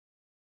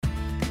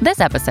This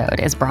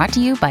episode is brought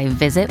to you by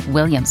Visit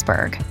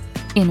Williamsburg.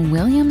 In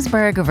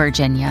Williamsburg,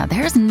 Virginia,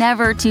 there's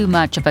never too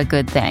much of a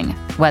good thing.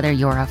 Whether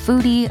you're a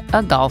foodie,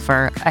 a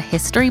golfer, a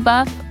history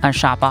buff, a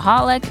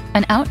shopaholic,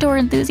 an outdoor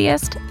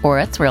enthusiast, or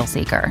a thrill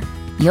seeker,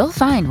 you'll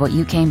find what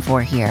you came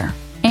for here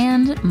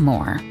and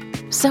more.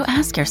 So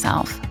ask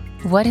yourself,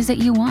 what is it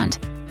you want?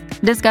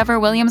 Discover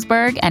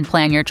Williamsburg and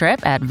plan your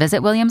trip at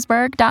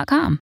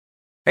visitwilliamsburg.com.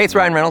 Hey, it's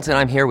Ryan Reynolds, and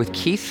I'm here with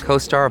Keith,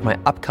 co-star of my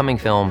upcoming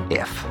film,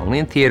 If, only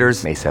in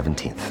theaters May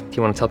 17th. Do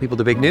you want to tell people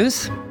the big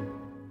news?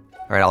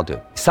 All right, I'll do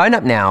it. Sign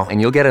up now and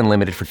you'll get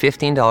unlimited for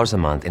 $15 a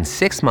month and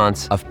 6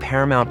 months of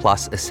Paramount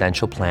Plus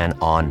Essential Plan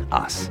on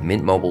us.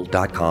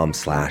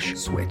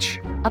 MintMobile.com/switch.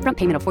 Upfront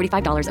payment of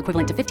 $45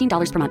 equivalent to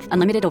 $15 per month.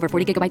 Unlimited over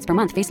 40 gigabytes per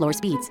month. Face lower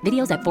speeds.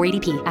 Videos at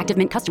 480p. Active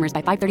Mint customers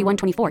by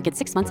 531.24 get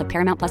 6 months of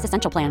Paramount Plus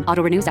Essential Plan.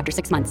 Auto renews after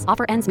 6 months.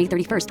 Offer ends May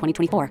 31st,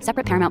 2024.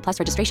 Separate Paramount Plus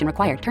registration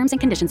required. Terms and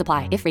conditions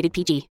apply if rated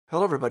PG.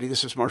 Hello, everybody.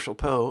 This is Marshall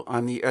Poe.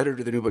 I'm the editor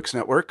of the New Books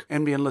Network.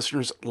 NBN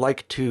listeners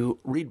like to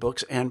read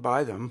books and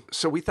buy them.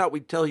 So we thought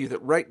we'd tell you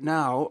that right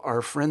now,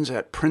 our friends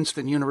at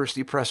Princeton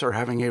University Press are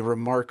having a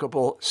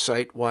remarkable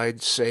site-wide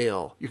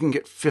sale. You can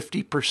get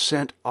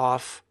 50%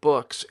 off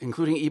books,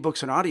 including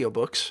ebooks and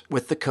audiobooks,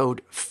 with the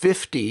code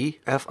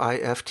 50,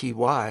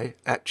 F-I-F-T-Y,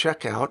 at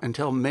checkout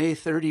until May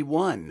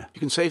 31.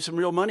 You can save some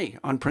real money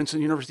on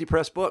Princeton University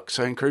Press books.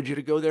 I encourage you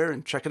to go there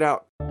and check it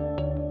out.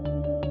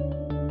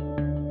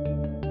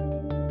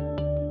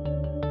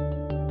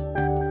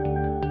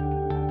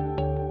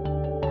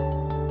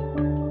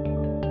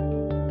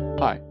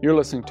 Hi, you're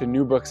listening to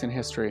New Books in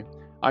History.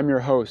 I'm your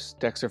host,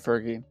 Dexter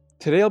Fergie.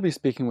 Today I'll be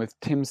speaking with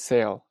Tim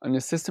Sayle, an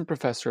assistant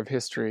professor of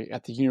history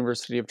at the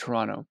University of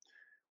Toronto.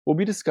 We'll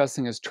be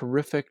discussing his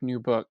terrific new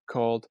book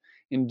called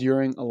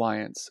Enduring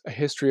Alliance, A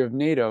History of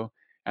NATO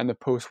and the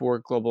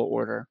Postwar Global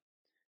Order.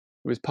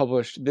 It was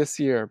published this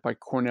year by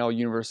Cornell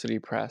University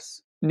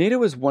Press.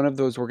 NATO is one of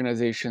those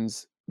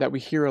organizations that we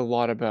hear a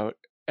lot about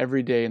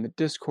every day in the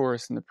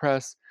discourse and the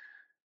press,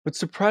 but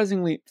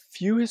surprisingly,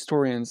 few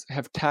historians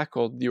have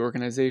tackled the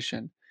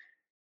organization.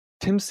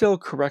 Tim Sayle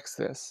corrects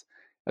this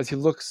as he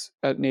looks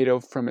at NATO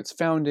from its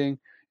founding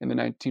in the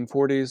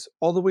 1940s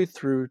all the way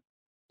through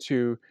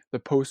to the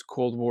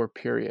post-Cold War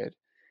period.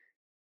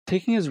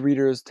 Taking his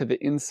readers to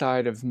the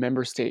inside of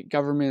member state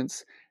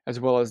governments, as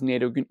well as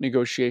NATO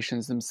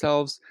negotiations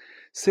themselves,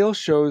 Sayle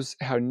shows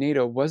how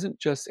NATO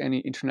wasn't just any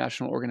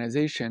international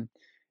organization.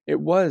 It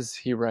was,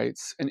 he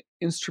writes, an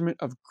instrument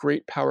of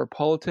great power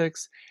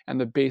politics and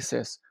the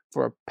basis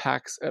for a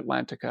Pax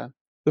Atlantica.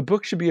 The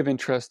book should be of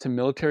interest to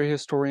military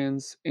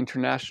historians,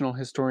 international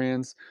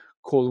historians,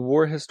 Cold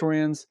War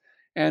historians,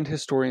 and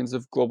historians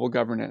of global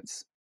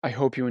governance. I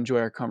hope you enjoy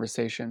our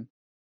conversation.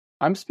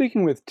 I'm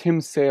speaking with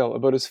Tim Sayle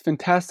about his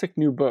fantastic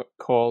new book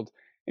called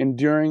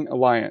Enduring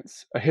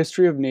Alliance, A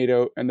History of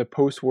NATO and the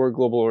Post-War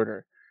Global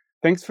Order.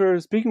 Thanks for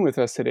speaking with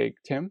us today,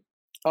 Tim.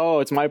 Oh,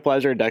 it's my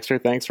pleasure, Dexter.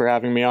 Thanks for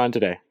having me on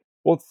today.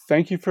 Well,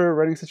 thank you for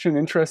writing such an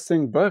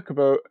interesting book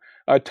about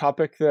a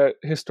topic that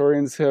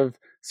historians have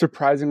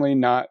surprisingly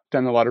not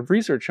done a lot of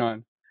research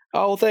on.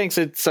 Oh, well, thanks.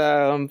 It's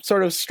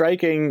sort of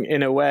striking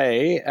in a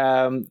way.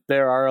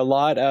 There are a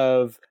lot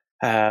of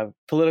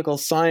political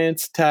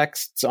science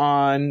texts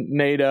on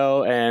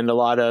NATO and a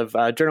lot of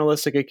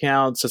journalistic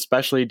accounts,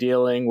 especially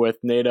dealing with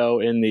NATO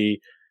in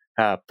the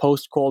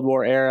post-Cold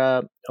War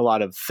era, a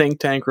lot of think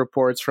tank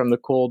reports from the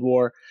Cold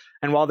War.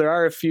 And while there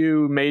are a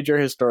few major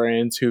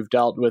historians who've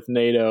dealt with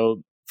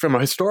NATO from a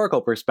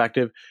historical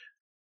perspective,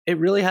 it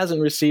really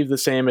hasn't received the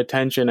same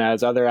attention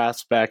as other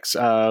aspects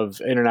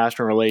of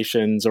international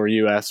relations or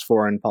U.S.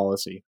 foreign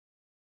policy.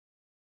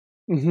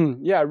 Mm-hmm.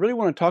 Yeah, I really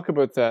want to talk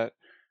about that.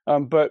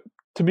 But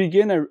to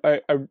begin,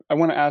 I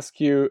want to ask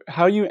you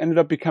how you ended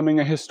up becoming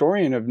a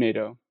historian of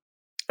NATO.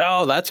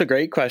 Oh, that's a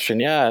great question.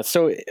 Yeah.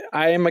 So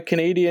I am a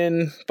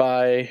Canadian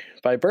by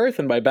birth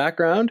and by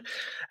background.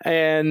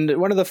 And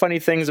one of the funny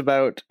things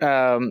about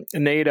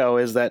NATO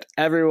is that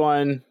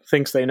everyone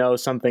thinks they know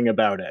something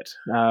about it.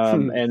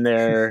 And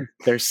their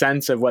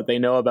sense of what they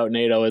know about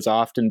NATO is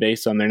often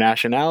based on their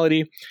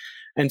nationality.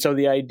 And so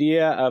the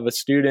idea of a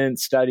student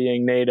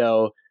studying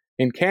NATO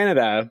in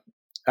Canada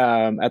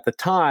at the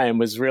time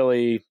was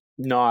really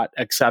not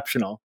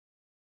exceptional.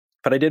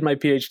 But I did my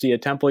PhD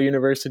at Temple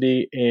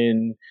University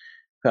in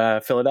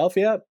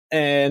Philadelphia,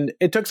 and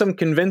it took some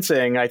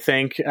convincing, I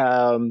think,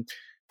 to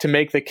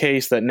make the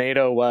case that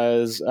NATO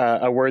was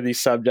a worthy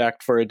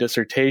subject for a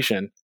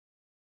dissertation.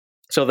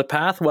 So the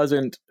path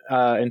wasn't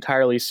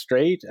entirely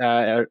straight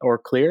or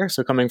clear.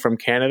 So coming from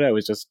Canada, it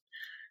was just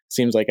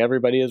seems like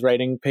everybody is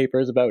writing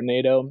papers about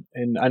NATO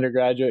in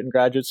undergraduate and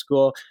graduate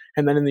school.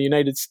 And then in the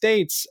United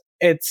States,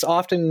 it's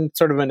often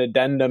sort of an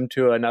addendum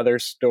to another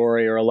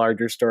story or a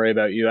larger story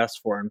about U.S.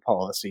 foreign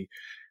policy.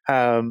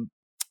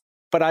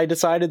 But I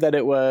decided that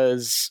it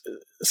was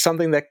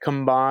something that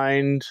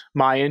combined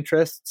my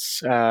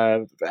interests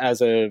at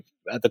the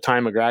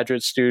time, a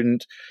graduate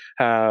student.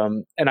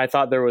 And I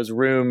thought there was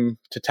room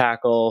to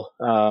tackle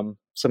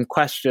some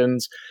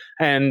questions.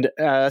 And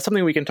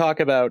something we can talk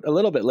about a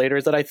little bit later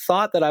is that I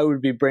thought that I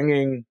would be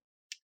bringing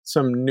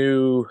some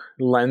new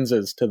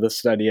lenses to the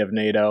study of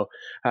NATO.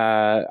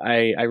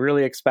 I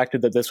really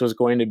expected that this was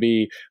going to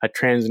be a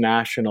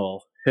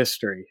transnational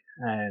history,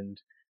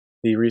 and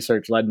the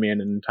research led me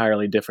in an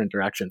entirely different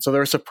direction. So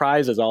there were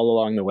surprises all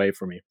along the way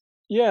for me.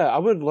 Yeah, I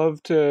would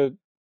love to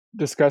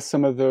discuss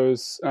some of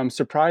those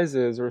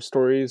surprises or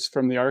stories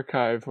from the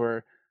archive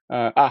or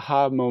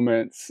aha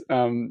moments.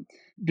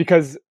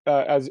 Because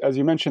as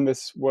you mentioned,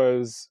 this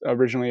was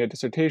originally a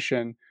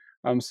dissertation.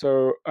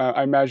 So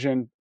I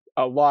imagine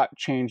a lot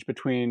changed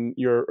between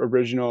your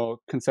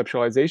original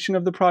conceptualization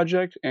of the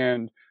project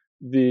and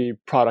the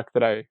product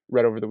that I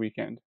read over the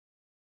weekend.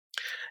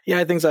 Yeah,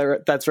 I think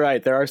that's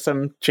right. There are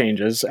some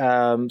changes.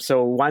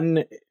 So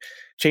one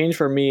change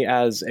for me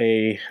as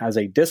a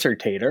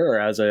dissertator or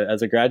as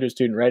a graduate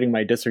student writing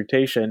my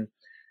dissertation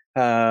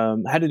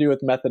had to do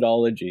with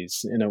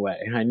methodologies in a way.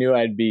 I knew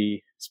I'd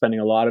be spending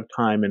a lot of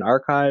time in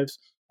archives,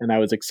 and I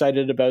was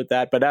excited about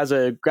that. But as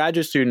a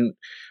graduate student,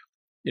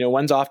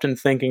 one's often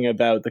thinking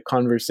about the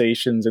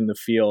conversations in the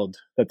field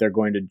that they're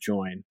going to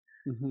join.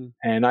 Mm-hmm.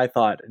 And I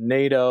thought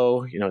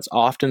NATO, it's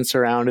often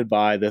surrounded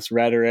by this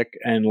rhetoric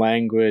and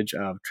language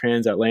of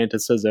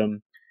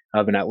transatlanticism,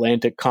 of an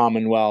Atlantic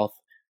Commonwealth,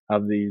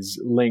 of these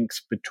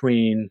links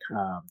between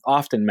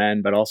often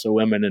men, but also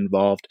women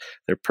involved,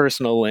 their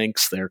personal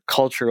links, their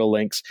cultural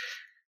links.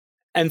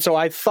 And so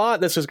I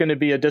thought this was going to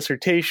be a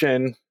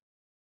dissertation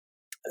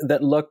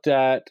that looked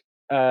at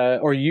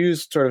or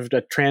used sort of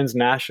a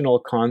transnational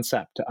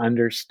concept to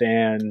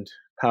understand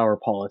power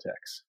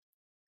politics.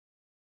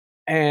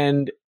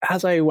 And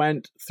as I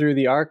went through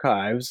the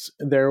archives,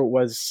 there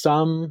was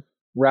some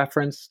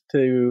reference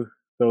to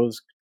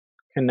those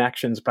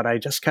connections, but I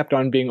just kept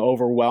on being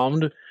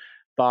overwhelmed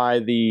by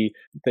the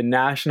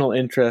national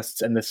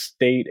interests and the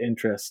state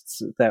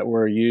interests that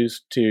were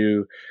used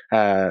to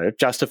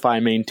justify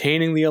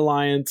maintaining the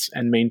alliance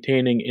and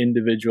maintaining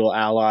individual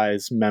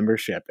allies'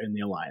 membership in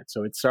the alliance.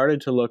 So it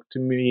started to look to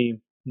me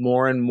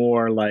more and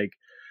more like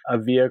a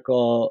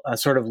vehicle, a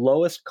sort of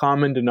lowest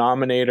common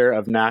denominator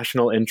of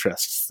national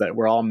interests that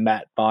were all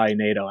met by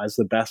NATO as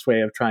the best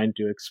way of trying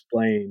to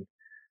explain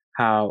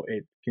how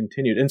it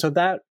continued. And so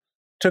that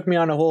took me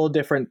on a whole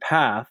different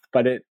path,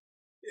 but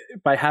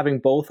by having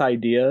both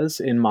ideas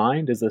in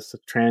mind, is this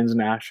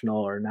transnational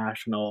or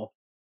national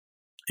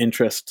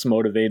interests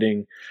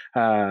motivating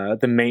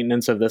the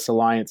maintenance of this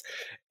alliance,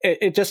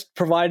 it just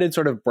provided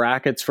sort of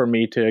brackets for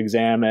me to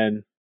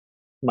examine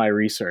my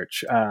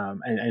research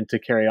and to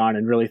carry on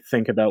and really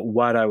think about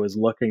what I was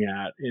looking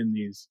at in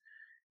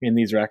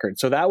these records.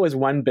 So that was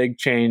one big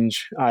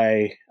change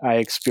I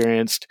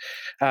experienced.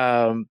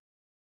 And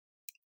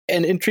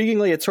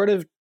intriguingly, it sort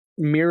of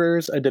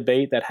mirrors a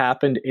debate that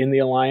happened in the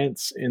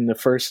alliance in the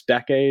first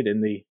decade,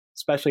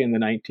 especially in the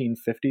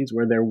 1950s,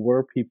 where there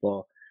were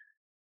people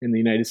in the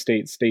United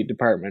States State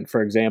Department,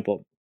 for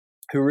example,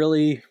 who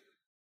really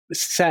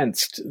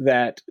sensed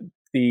that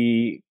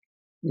the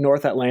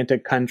North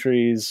Atlantic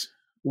countries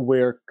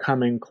were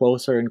coming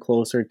closer and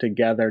closer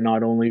together,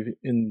 not only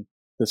in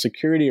the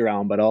security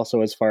realm, but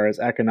also as far as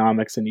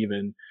economics and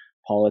even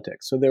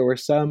politics. So there were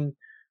some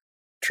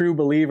true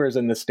believers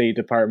in the State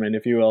Department,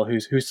 if you will,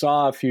 who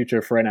saw a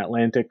future for an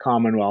Atlantic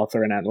Commonwealth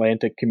or an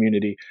Atlantic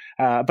community.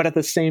 But at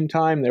the same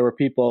time, there were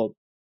people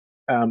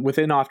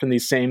within often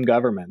these same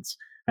governments,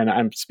 and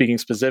I'm speaking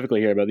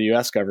specifically here about the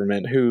U.S.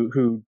 government,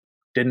 who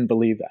didn't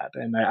believe that.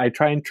 And I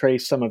try and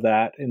trace some of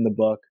that in the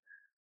book,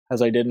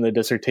 as I did in the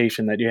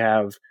dissertation, that you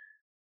have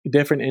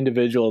different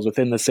individuals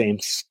within the same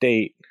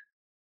state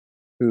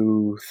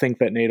who think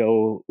that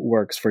NATO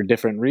works for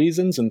different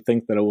reasons and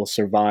think that it will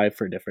survive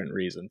for different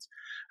reasons.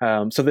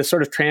 So this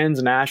sort of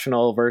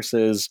transnational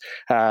versus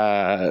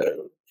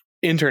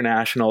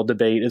international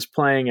debate is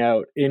playing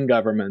out in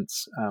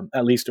governments,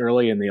 at least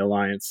early in the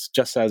alliance,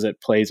 just as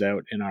it plays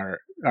out in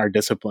our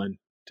discipline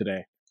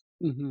today.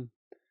 Mm-hmm.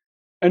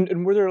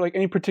 And were there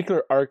any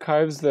particular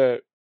archives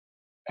that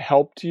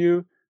helped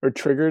you or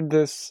triggered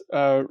this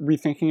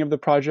rethinking of the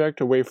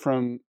project away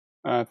from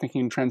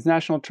thinking in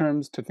transnational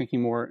terms to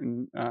thinking more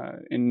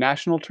in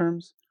national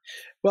terms?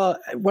 Well,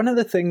 one of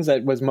the things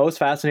that was most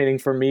fascinating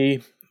for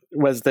me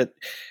was that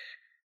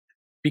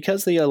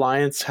because the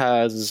alliance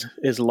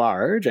is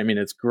large, I mean,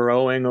 it's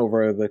growing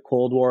over the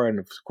Cold War and,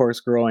 of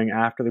course, growing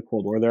after the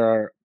Cold War, there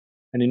are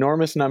an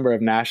enormous number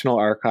of national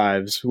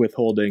archives with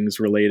holdings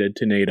related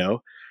to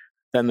NATO.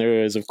 Then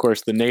there is, of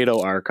course, the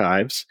NATO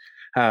archives.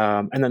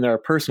 And then there are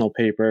personal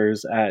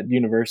papers at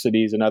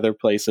universities and other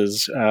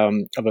places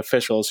of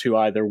officials who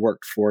either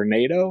worked for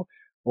NATO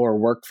or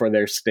worked for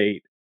their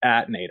state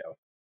at NATO.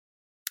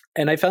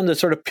 And I found the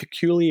sort of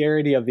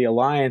peculiarity of the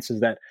alliance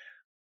is that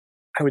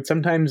I would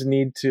sometimes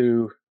need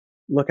to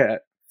look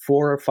at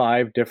 4 or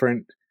 5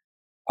 different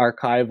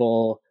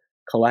archival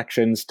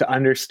collections to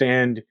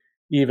understand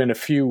even a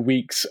few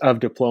weeks of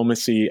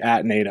diplomacy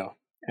at NATO.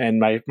 And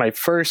my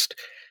first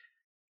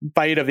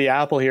bite of the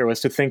apple here was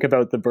to think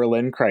about the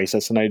Berlin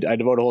crisis, and I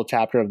devote a whole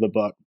chapter of the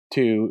book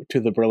to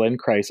the Berlin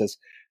crisis.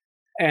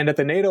 And at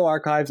the NATO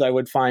archives, I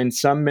would find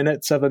some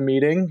minutes of a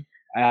meeting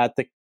at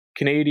the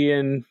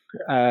Canadian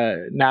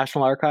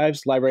National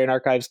Archives, Library and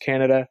Archives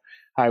Canada,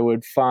 I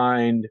would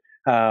find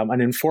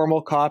an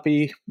informal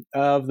copy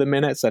of the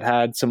minutes that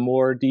had some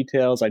more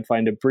details. I'd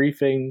find a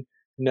briefing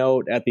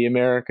note at the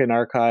American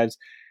Archives.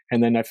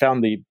 And then I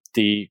found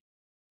the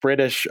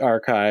British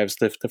Archives,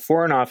 the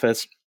Foreign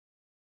Office,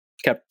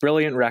 kept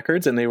brilliant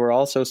records, and they were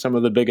also some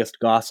of the biggest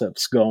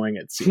gossips going,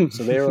 it seems.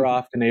 So they were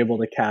often able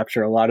to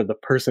capture a lot of the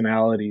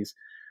personalities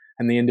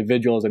and the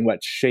individuals and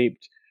what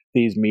shaped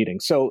these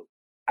meetings. So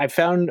I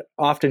found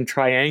often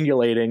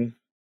triangulating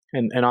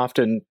and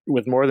often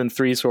with more than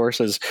three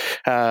sources,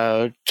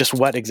 just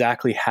what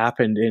exactly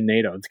happened in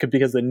NATO.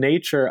 Because the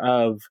nature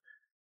of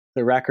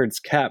the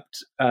records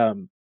kept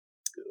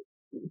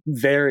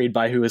varied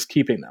by who was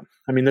keeping them.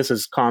 I mean, this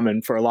is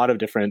common for a lot of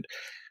different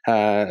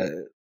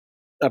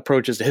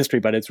approaches to history,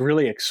 but it's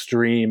really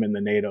extreme in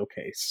the NATO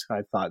case.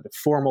 I thought the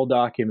formal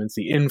documents,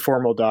 the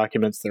informal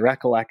documents, the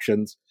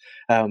recollections.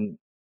 And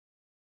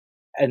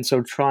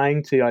so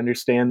trying to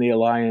understand the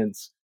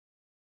alliance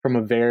from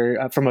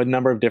a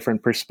number of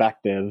different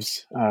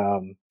perspectives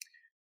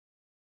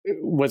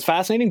was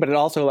fascinating, but it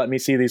also let me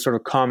see these sort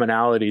of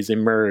commonalities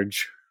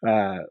emerge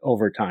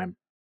over time.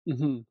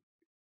 Mm-hmm.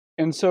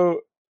 And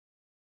so,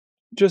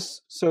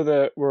 just so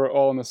that we're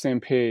all on the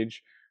same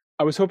page,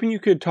 I was hoping you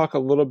could talk a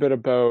little bit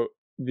about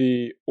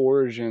the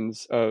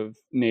origins of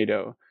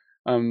NATO.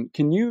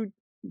 Can you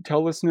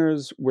tell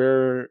listeners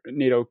where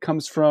NATO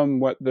comes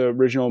from, what the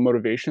original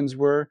motivations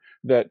were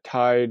that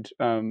tied,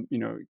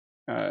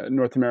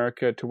 North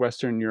America to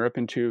Western Europe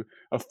into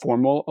a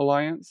formal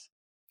alliance?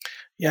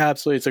 Yeah,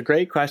 absolutely. It's a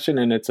great question,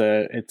 and it's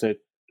a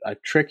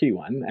tricky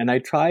one. And I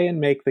try and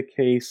make the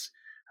case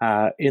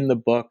in the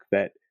book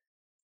that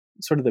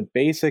sort of the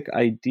basic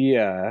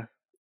idea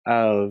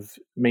of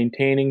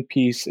maintaining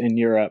peace in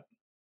Europe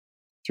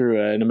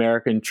through an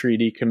American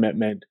treaty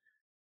commitment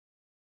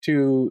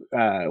to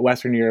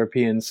Western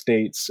European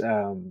states,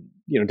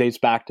 dates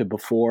back to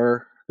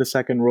before the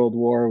Second World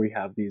War. We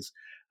have these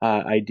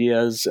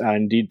ideas,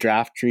 indeed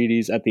draft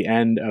treaties at the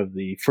end of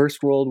the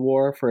First World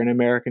War for an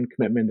American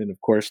commitment. And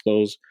of course,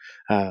 those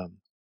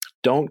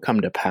don't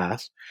come to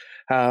pass.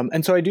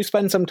 And so I do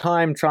spend some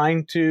time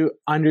trying to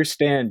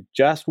understand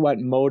just what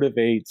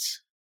motivates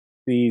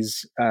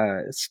these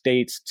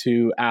states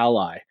to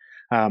ally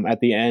at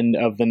the end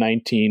of the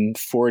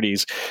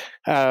 1940s.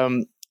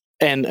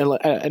 And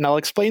I'll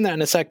explain that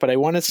in a sec, but I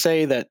want to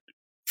say that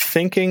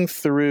thinking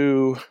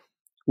through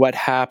what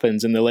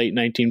happens in the late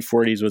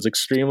 1940s was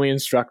extremely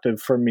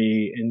instructive for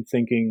me in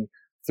thinking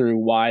through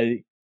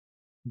why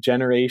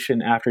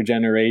generation after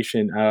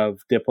generation of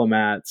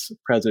diplomats,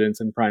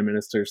 presidents, and prime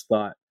ministers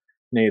thought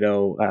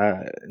NATO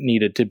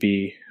needed to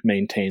be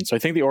maintained. So I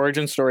think the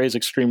origin story is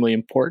extremely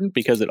important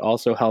because it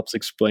also helps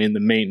explain the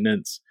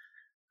maintenance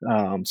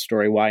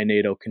story, why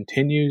NATO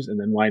continues, and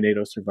then why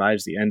NATO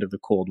survives the end of the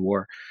Cold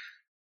War.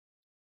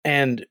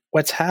 And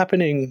what's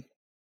happening,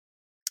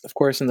 of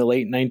course, in the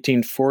late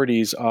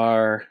 1940s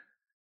are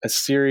a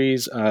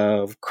series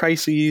of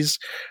crises.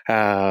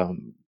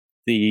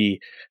 The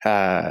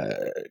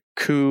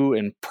coup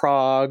in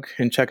Prague,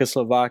 in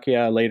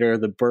Czechoslovakia, later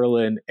the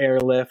Berlin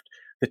airlift.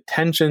 The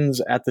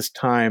tensions at this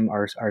time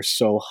are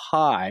so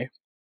high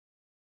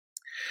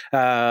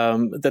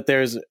that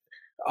there's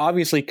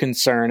obviously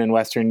concern in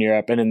Western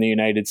Europe and in the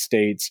United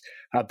States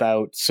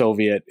about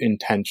Soviet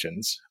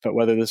intentions, but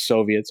whether the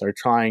Soviets are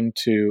trying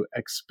to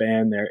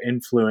expand their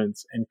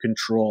influence and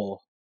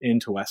control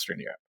into Western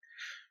Europe.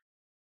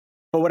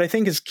 But what I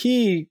think is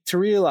key to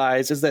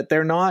realize is that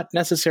they're not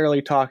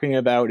necessarily talking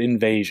about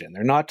invasion.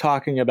 They're not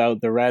talking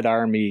about the Red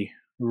Army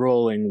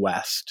rolling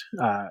west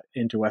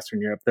into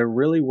Western Europe. They're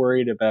really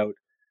worried about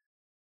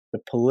the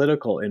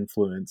political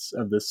influence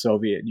of the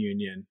Soviet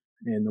Union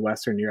in the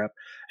Western Europe,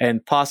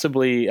 and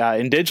possibly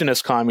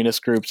indigenous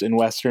communist groups in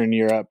Western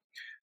Europe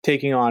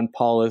taking on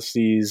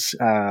policies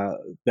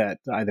that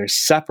either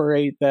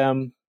separate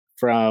them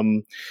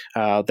from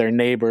their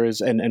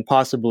neighbors and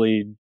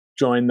possibly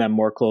join them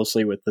more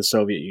closely with the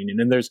Soviet Union.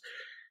 And there's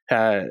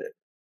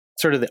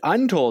sort of the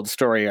untold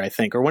story, I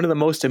think, or one of the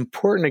most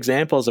important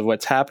examples of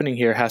what's happening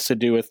here has to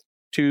do with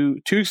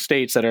two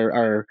states that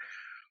are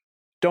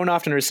don't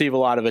often receive a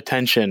lot of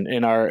attention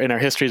in our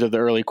histories of the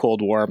early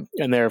Cold War,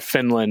 and they're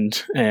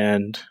Finland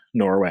and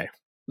Norway.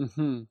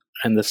 Mm-hmm.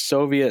 And the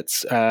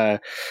Soviets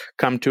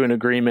come to an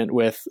agreement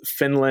with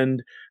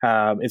Finland.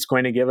 It's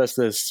going to give us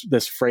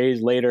this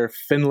phrase later,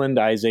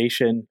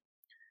 Finlandization,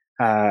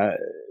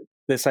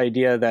 this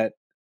idea that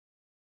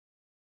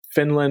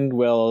Finland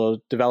will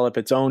develop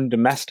its own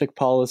domestic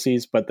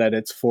policies, but that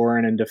its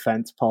foreign and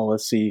defense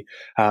policy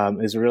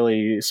is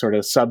really sort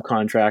of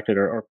subcontracted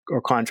or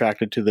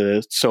contracted to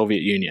the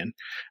Soviet Union.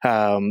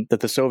 That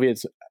the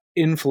Soviets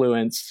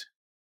influenced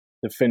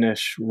the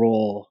Finnish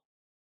role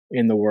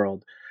in the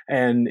world.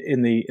 And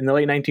in the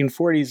late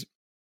 1940s,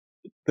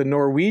 the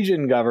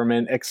Norwegian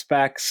government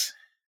expects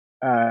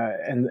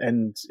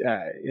and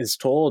is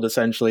told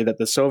essentially that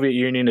the Soviet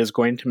Union is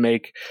going to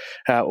make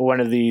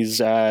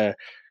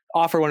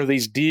offer one of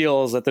these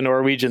deals that the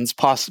Norwegians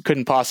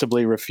couldn't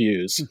possibly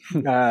refuse.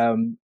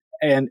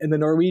 And the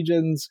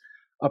Norwegians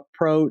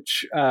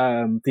approach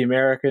the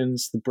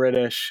Americans, the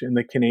British, and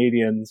the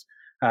Canadians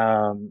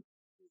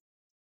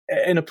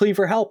in a plea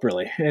for help,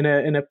 really, in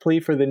a plea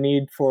for the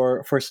need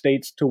for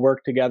states to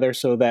work together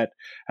so that,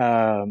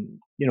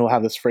 we'll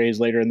have this phrase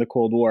later in the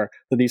Cold War,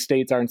 that these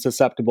states aren't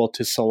susceptible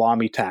to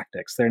salami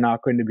tactics. They're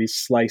not going to be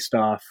sliced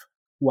off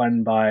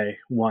one by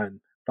one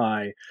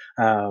by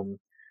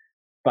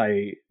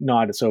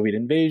not a Soviet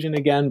invasion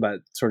again,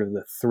 but sort of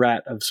the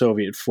threat of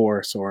Soviet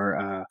force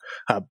or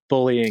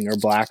bullying or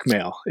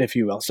blackmail, if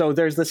you will. So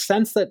there's the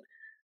sense that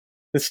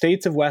the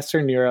states of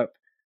Western Europe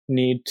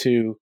need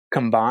to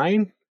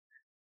combine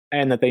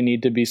and that they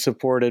need to be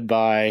supported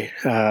by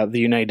the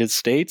United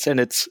States. And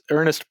it's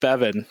Ernest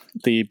Bevin,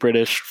 the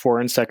British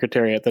Foreign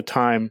Secretary at the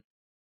time,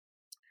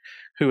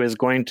 who is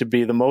going to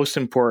be the most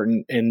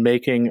important in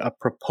making a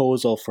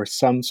proposal for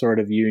some sort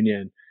of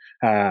union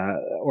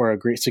or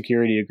a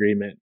security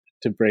agreement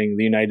to bring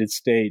the United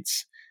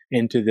States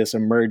into this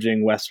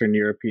emerging Western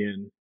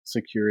European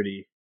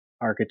security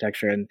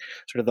architecture. And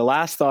sort of the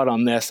last thought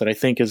on this that I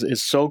think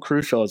is so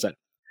crucial is that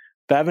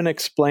Bevin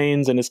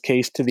explains in his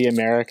case to the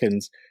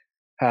Americans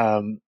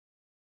that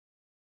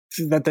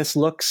this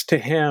looks to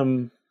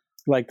him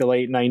like the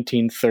late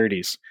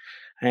 1930s.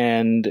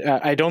 And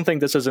I don't think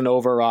this is an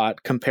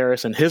overwrought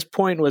comparison. His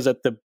point was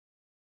that the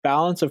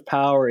balance of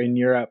power in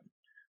Europe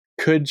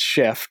could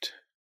shift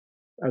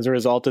as a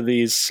result of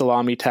these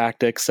salami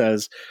tactics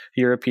as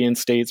European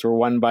states were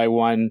one by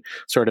one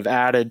sort of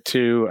added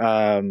to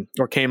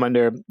or came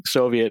under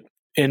Soviet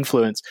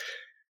influence.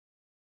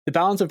 The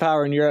balance of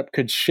power in Europe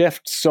could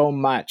shift so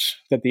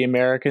much that the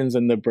Americans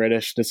and the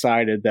British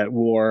decided that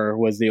war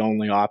was the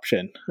only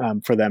option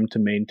for them to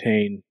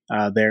maintain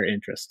their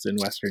interests in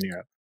Western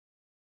Europe.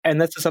 And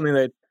this is something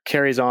that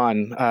carries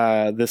on,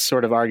 this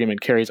sort of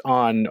argument carries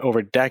on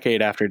over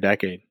decade after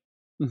decade.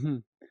 Mm-hmm.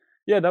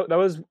 Yeah, that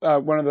was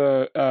one of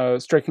the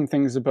striking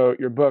things about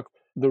your book,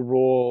 the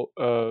role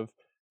of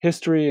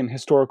history and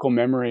historical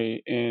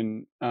memory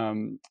in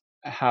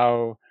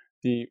how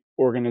the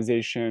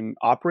organization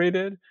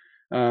operated.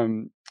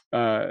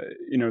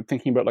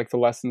 Thinking about like the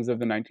lessons of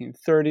the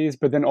 1930s,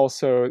 but then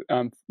also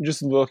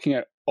just looking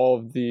at all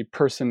of the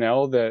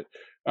personnel that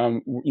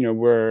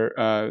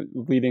were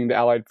leading the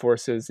Allied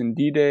forces in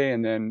D-Day,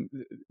 and then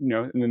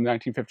in the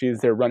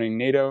 1950s they're running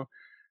NATO.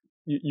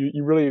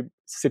 You really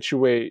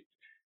situate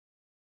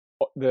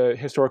the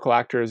historical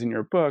actors in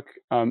your book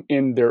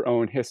in their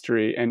own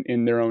history and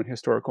in their own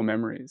historical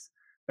memories,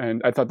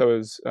 and I thought that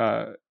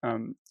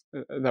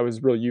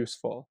was really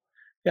useful.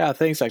 Yeah,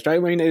 thanks, Dexter. I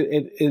mean,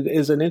 it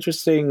is an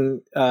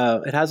interesting.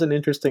 It has an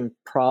interesting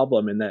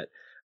problem in that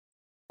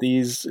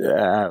these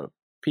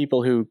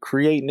people who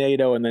create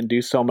NATO and then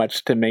do so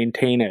much to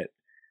maintain it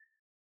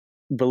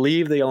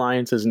believe the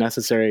alliance is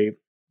necessary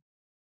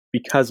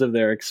because of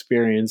their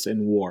experience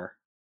in war.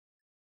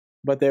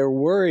 But their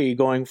worry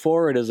going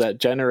forward is that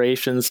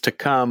generations to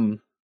come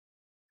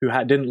who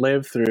didn't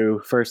live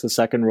through First and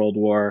Second World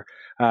War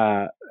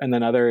and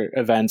then other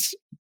events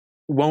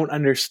won't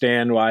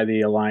understand why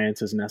the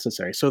alliance is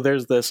necessary. So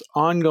there's this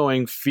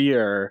ongoing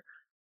fear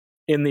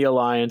in the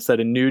alliance that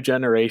a new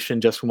generation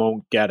just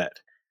won't get it.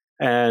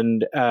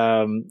 And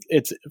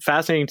it's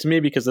fascinating to me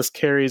because this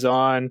carries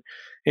on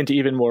into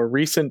even more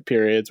recent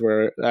periods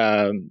where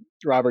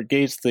Robert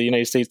Gates, the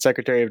United States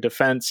Secretary of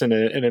Defense, in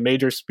a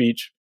major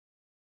speech,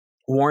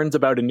 warns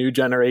about a new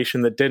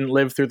generation that didn't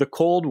live through the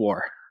Cold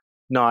War,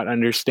 not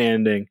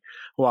understanding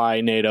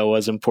why NATO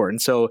was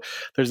important. So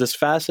there's this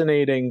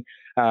fascinating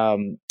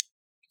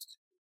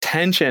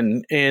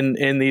tension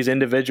in these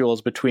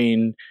individuals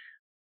between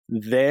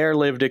their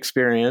lived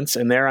experience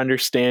and their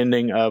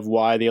understanding of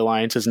why the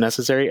alliance is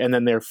necessary, and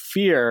then their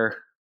fear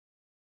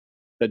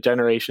that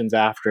generations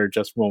after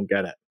just won't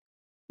get it.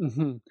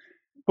 Mm-hmm.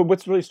 But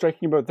what's really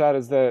striking about that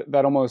is that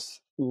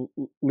almost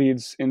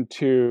leads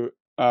into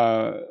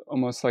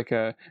almost like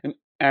an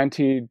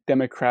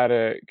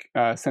anti-democratic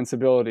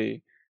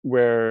sensibility,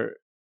 where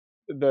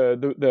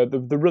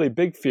the really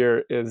big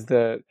fear is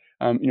that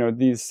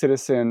these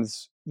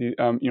citizens,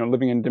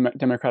 living in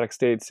democratic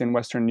states in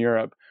Western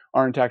Europe,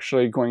 aren't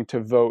actually going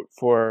to vote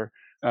for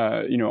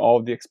all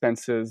of the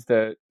expenses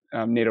that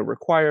NATO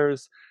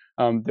requires.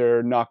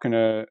 They're not going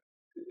to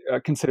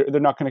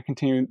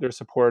continue their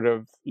support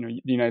of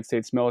the United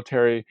States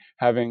military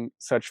having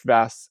such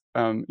vast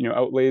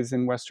outlays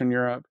in Western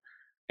Europe.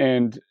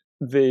 And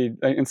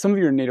some of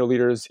your NATO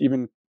leaders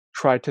even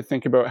try to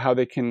think about how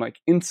they can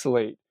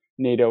insulate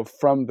NATO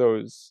from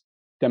those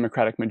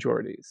democratic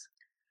majorities.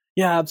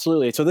 Yeah,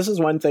 absolutely. So this is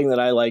one thing that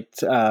I liked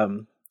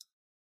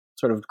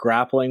sort of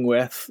grappling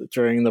with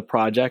during the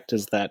project,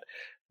 is that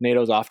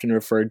NATO is often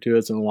referred to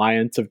as an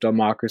alliance of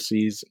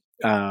democracies,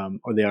 or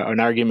an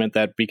argument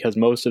that because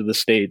most of the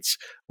states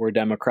were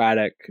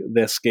democratic,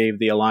 this gave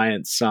the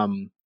alliance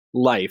some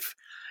life.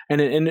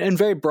 And in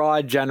very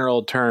broad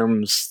general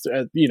terms,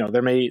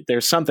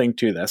 there's something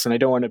to this, and I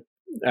don't want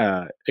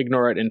to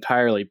ignore it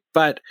entirely.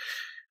 But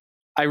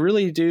I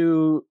really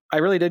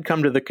did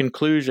come to the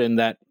conclusion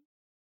that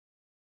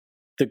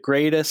the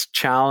greatest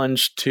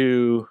challenge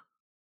to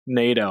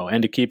NATO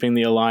and to keeping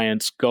the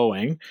alliance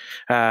going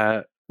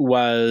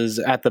was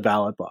at the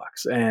ballot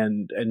box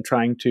and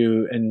trying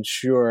to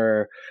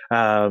ensure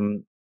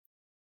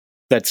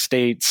that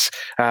states,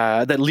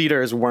 that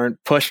leaders weren't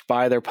pushed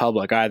by their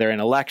public, either in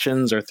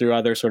elections or through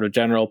other sort of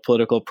general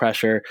political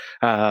pressure,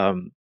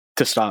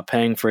 to stop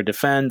paying for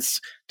defense,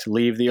 to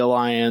leave the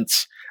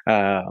alliance,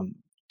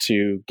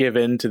 to give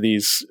in to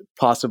these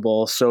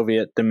possible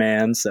Soviet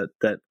demands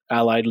that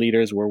Allied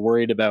leaders were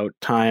worried about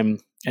time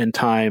and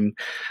time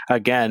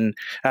again.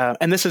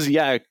 And this is,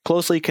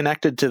 closely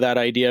connected to that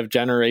idea of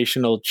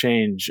generational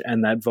change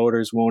and that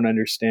voters won't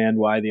understand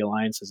why the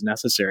alliance is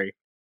necessary.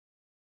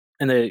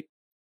 And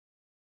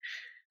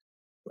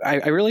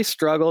I really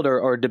struggled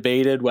or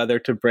debated whether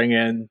to bring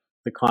in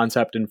the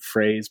concept and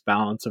phrase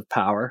balance of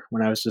power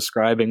when I was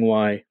describing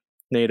why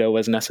NATO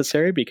was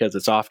necessary, because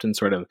it's often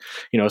sort of,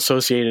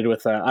 associated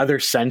with other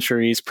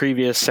centuries,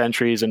 previous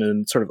centuries, and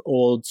a sort of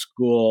old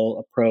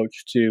school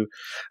approach to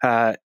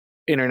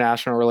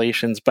international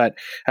relations. But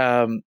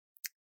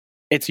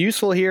it's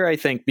useful here, I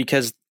think,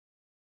 because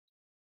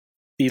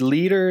the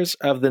leaders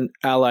of the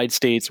Allied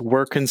states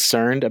were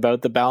concerned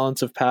about the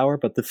balance of power,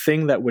 but the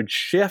thing that would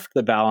shift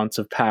the balance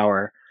of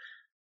power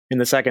in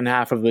the second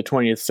half of the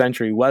 20th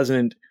century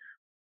wasn't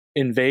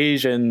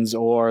invasions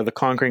or the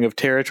conquering of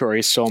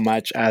territories so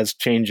much as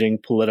changing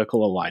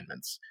political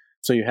alignments.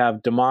 So you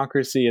have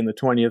democracy in the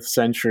 20th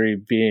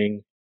century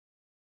being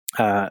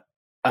a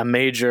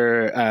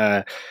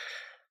major,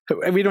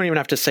 we don't even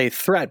have to say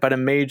threat, but a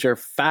major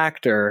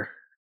factor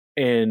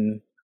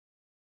in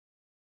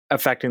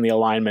affecting the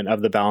alignment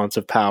of the balance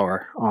of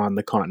power on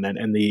the continent.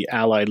 And the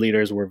Allied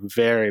leaders were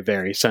very,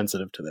 very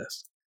sensitive to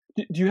this.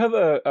 Do you have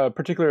a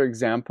particular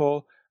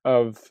example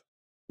of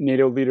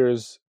NATO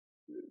leaders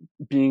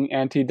being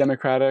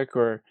anti-democratic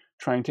or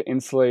trying to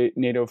insulate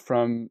NATO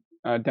from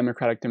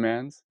democratic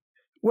demands?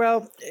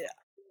 Well,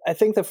 I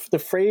think the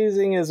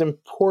phrasing is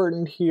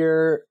important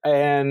here.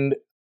 And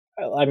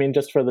I mean,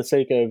 just for the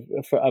sake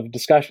of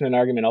discussion and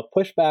argument, I'll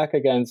push back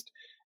against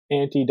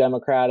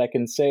anti-democratic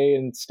and say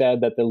instead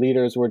that the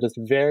leaders were just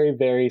very,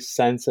 very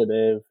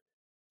sensitive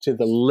to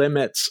the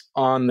limits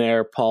on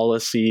their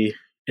policy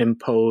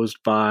imposed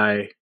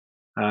by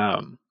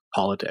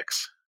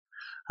politics,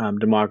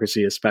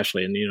 democracy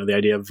especially, and the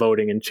idea of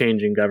voting and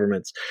changing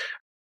governments.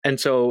 And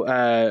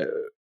so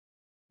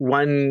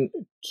one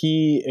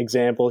key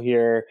example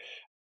here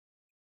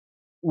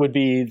would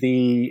be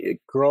the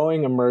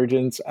growing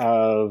emergence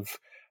of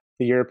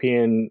the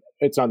European,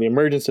 it's not the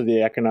emergence of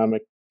the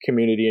economic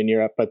community in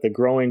Europe, but the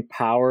growing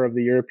power of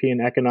the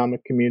European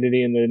economic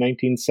community in the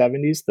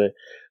 1970s,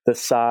 the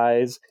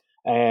size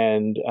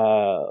and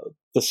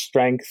the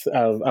strength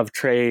of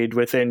trade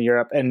within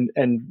Europe, and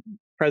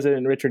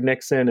President Richard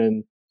Nixon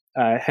and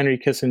Henry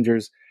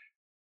Kissinger's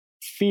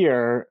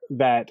fear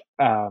that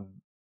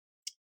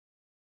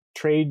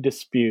trade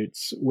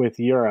disputes with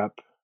Europe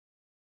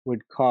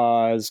would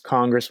cause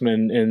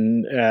congressmen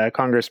and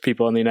Congress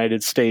people in the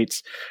United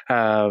States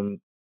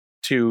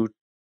to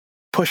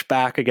push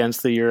back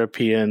against the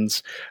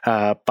Europeans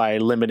by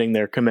limiting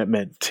their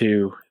commitment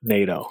to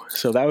NATO.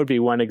 So that would be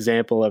one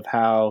example of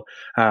how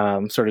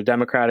sort of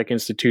democratic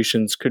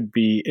institutions could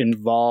be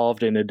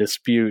involved in a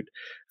dispute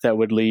that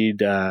would lead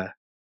to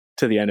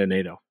the end of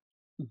NATO.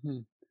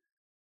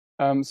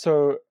 Mm-hmm.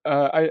 So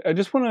I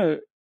just want to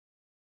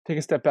take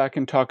a step back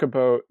and talk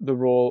about the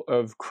role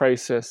of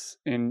crisis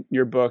in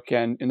your book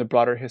and in the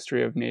broader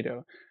history of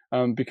NATO,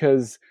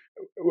 because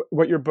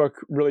what your book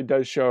really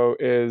does show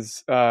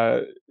is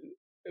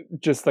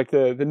just like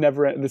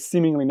the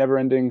seemingly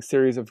never-ending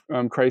series of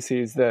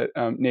crises that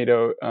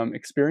NATO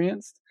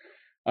experienced,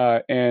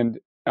 and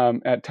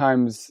at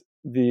times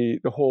the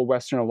whole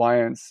Western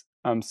alliance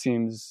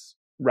seems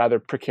rather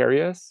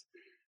precarious.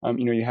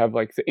 You have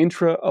like the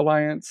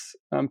intra-alliance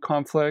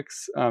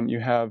conflicts. You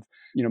have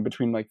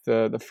between like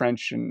the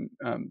French and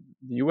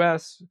the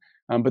U.S.,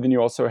 but then you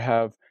also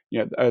have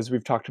as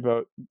we've talked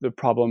about, the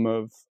problem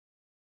of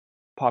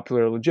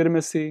popular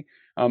legitimacy.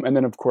 And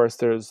then, of course,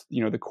 there's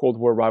the Cold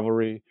War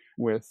rivalry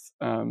with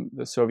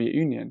the Soviet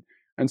Union.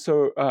 And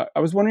so I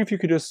was wondering if you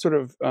could just sort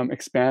of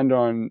expand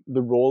on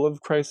the role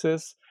of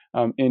crisis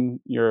in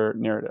your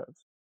narrative.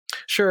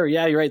 Sure.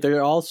 Yeah, you're right. There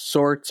are all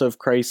sorts of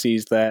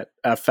crises that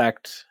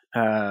affect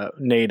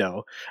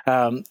NATO.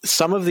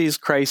 Some of these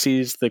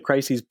crises, the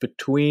crises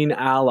between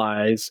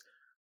allies,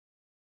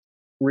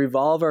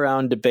 revolve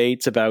around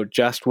debates about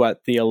just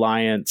what the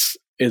alliance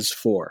is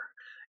for.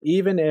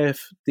 Even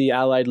if the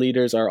Allied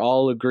leaders are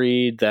all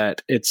agreed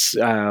that it's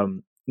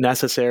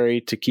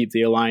necessary to keep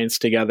the alliance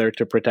together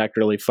to protect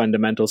really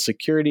fundamental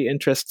security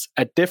interests,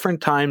 at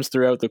different times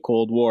throughout the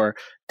Cold War,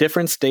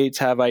 different states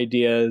have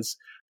ideas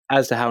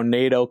as to how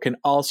NATO can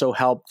also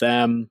help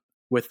them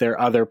with their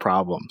other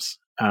problems,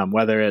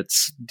 whether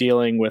it's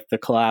dealing with the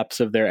collapse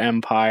of their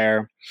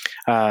empire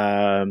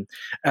or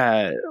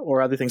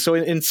other things. So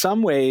in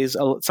some ways,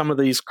 some of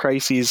these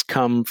crises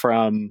come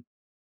from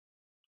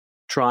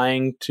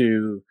trying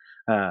to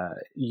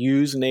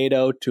use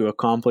NATO to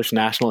accomplish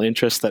national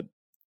interests that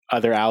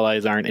other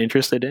allies aren't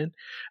interested in.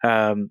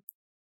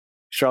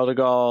 Charles de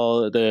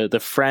Gaulle, the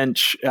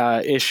French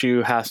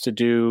issue has to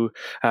do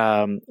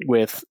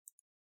with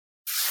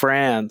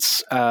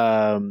France,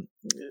 a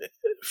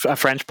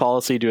French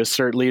policy to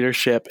assert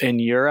leadership in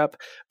Europe,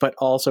 but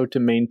also to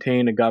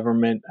maintain a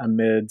government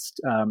amidst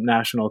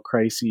national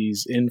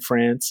crises in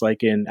France,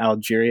 like in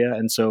Algeria.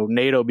 And so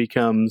NATO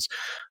becomes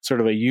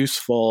sort of a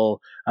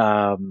useful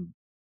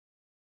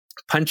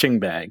punching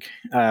bag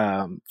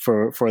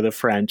for the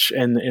French,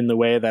 and in the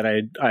way that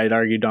I'd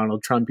argue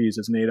Donald Trump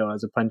uses NATO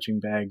as a punching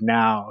bag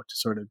now to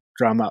sort of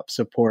drum up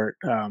support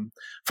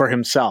for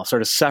himself,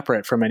 sort of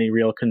separate from any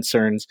real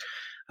concerns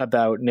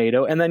about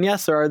NATO. And then,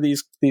 yes, there are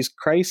these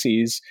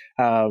crises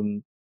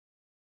and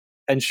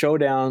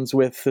showdowns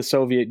with the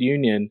Soviet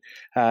Union,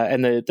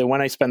 and the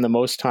one I spend the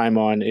most time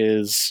on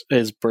is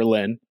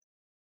Berlin.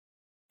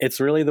 It's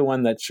really the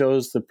one that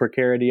shows the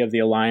precarity of the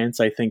alliance,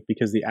 I think,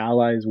 because the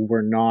Allies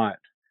were not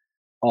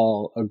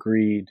all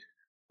agreed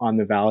on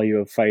the value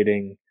of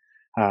fighting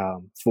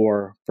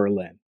for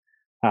Berlin.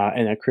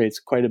 And that creates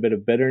quite a bit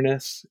of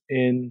bitterness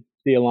in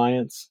the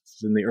alliance. This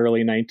is in the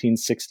early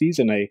 1960s.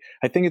 And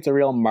I think it's a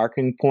real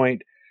marking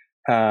point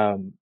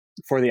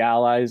for the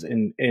Allies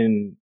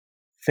in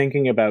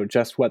thinking about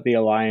just what the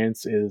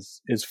alliance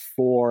is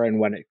for and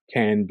what it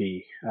can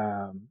be.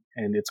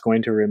 And it's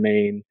going to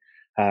remain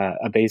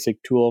a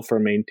basic tool for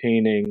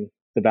maintaining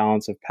the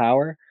balance of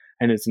power.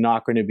 And it's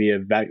not going to be a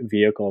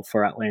vehicle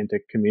for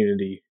Atlantic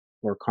community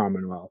or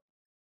Commonwealth.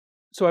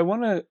 So I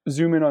want to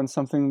zoom in on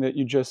something that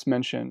you just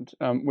mentioned,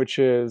 which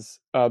is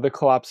the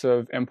collapse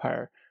of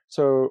empire.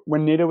 So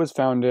when NATO was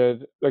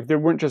founded, like there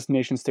weren't just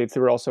nation states,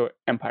 there were also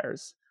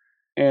empires.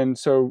 And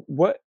so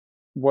what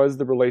was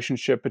the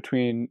relationship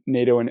between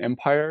NATO and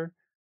empire,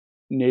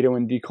 NATO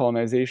and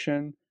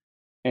decolonization,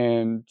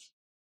 and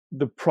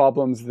the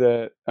problems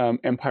that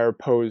empire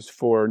posed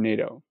for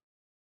NATO?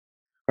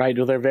 Right.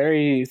 Well, they're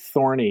very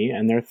thorny,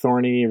 and they're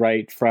thorny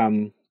right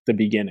from the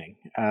beginning.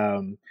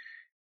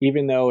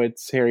 Even though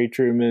it's Harry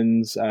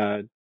Truman's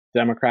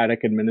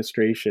democratic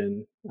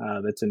administration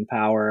that's in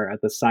power at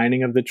the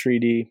signing of the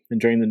treaty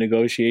and during the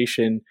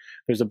negotiation,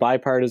 there's a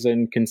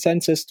bipartisan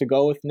consensus to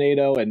go with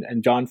NATO,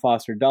 and John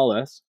Foster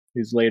Dulles,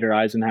 who's later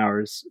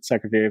Eisenhower's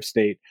Secretary of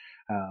State,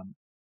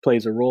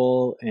 plays a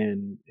role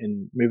in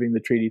moving the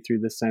treaty through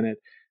the Senate.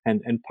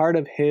 And part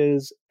of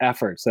his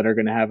efforts that are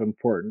going to have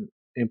important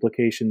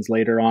implications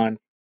later on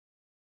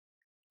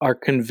are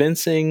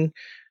convincing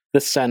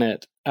the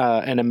Senate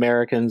and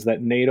Americans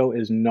that NATO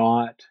is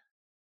not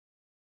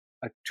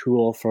a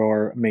tool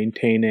for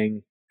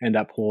maintaining and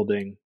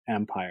upholding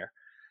empire.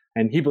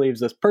 And he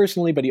believes this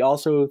personally, but he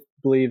also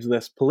believes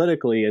this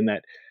politically, in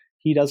that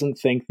he doesn't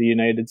think the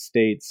United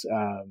States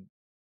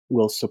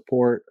will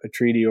support a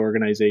treaty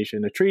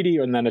organization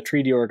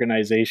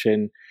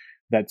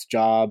that's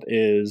job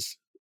is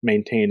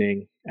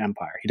maintaining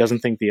empire. He doesn't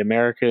think the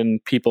American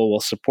people will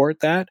support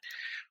that.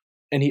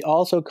 And he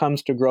also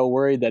comes to grow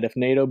worried that if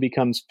NATO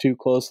becomes too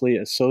closely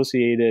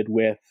associated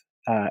with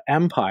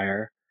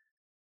empire,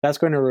 that's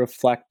going to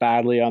reflect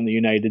badly on the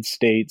United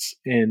States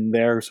in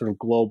their sort of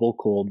global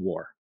Cold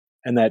War.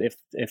 And that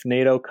if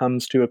NATO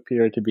comes to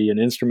appear to be an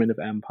instrument of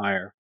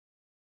empire,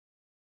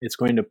 it's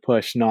going to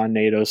push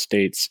non-NATO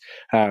states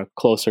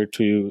closer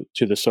to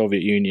the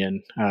Soviet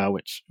Union,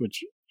 which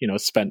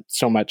spent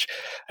so much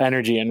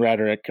energy and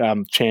rhetoric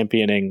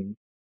championing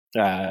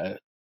the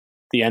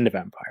end of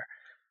empire.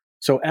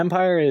 So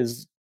empire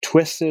is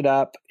twisted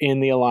up in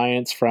the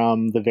alliance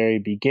from the very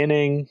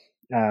beginning.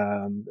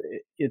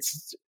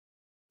 It's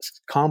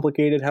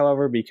complicated,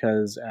 however,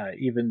 because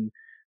even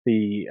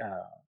the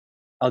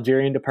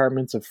Algerian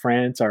departments of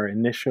France are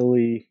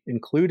initially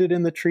included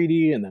in the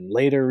treaty and then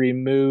later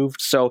removed.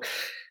 So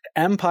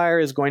empire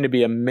is going to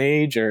be a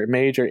major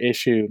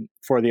issue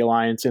for the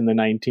alliance in the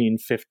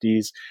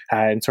 1950s,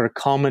 and sort of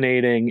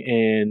culminating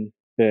in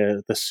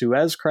the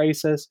Suez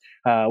Crisis.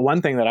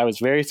 One thing that I was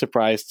very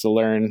surprised to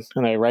learn,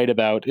 and I write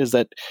about, is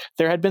that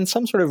there had been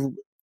some sort of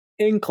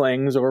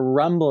inklings or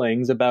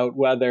rumblings about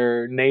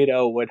whether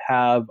NATO would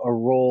have a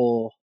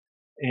role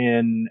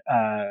in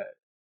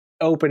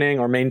opening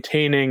or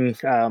maintaining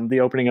the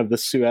opening of the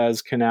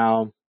Suez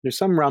Canal. There's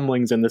some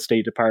rumblings in the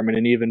State Department,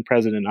 and even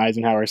President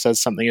Eisenhower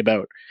says something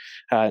about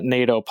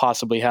NATO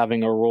possibly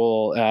having a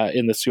role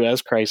in the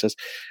Suez Crisis.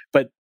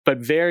 But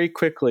very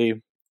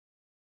quickly,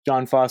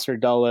 John Foster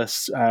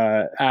Dulles'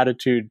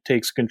 attitude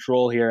takes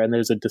control here, and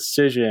there's a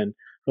decision,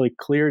 really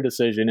clear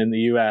decision in the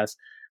U.S.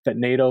 that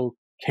NATO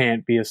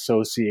can't be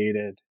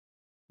associated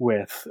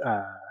with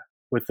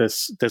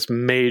this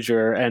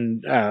major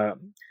and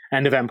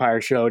end of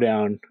empire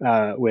showdown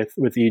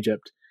with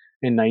Egypt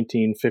in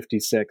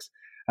 1956.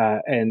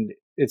 And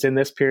it's in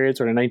this period,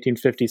 sort of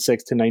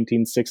 1956 to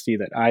 1960,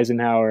 that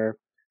Eisenhower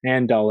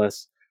and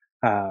Dulles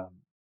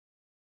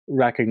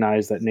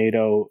recognize that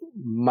NATO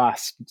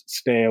must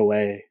stay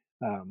away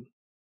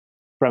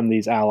from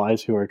these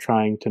allies who are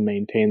trying to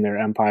maintain their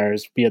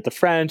empires, be it the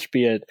French,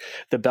 be it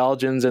the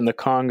Belgians in the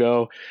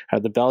Congo.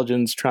 The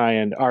Belgians try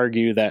and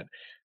argue that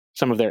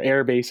some of their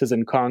air bases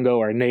in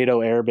Congo are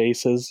NATO air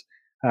bases.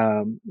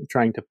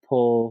 trying to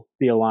pull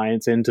the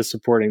alliance into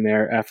supporting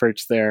their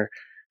efforts there.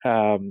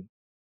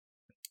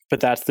 But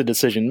that's the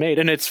decision made.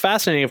 And it's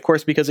fascinating, of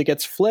course, because it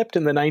gets flipped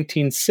in the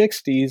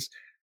 1960s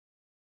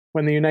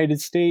when the United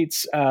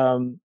States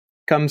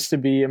comes to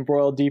be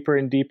embroiled deeper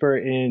and deeper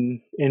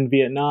in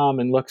Vietnam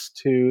and looks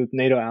to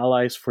NATO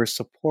allies for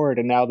support.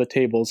 And now the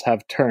tables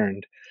have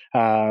turned.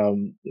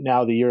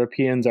 Now the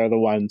Europeans are the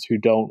ones who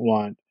don't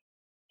want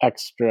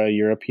extra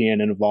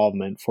European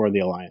involvement for the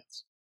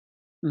alliance.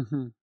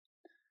 Mm-hmm.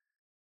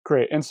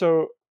 Great. And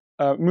so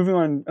moving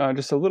on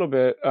just a little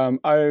bit,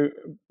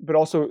 but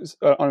also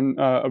on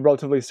a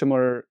relatively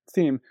similar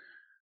theme,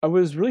 I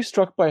was really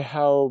struck by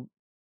how,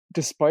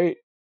 despite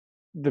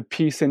the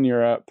peace in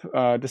Europe,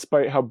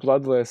 despite how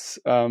bloodless,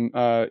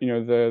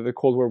 the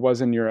Cold War was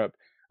in Europe,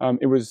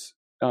 it was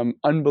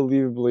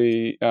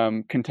unbelievably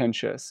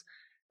contentious.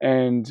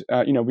 And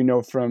we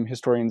know from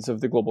historians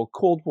of the global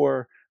Cold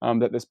War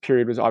that this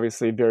period was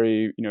obviously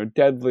very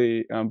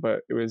deadly, but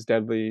it was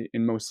deadly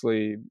in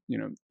mostly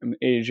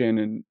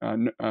Asian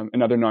and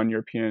other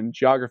non-European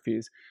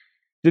geographies.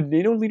 Did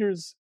NATO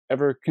leaders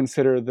ever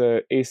consider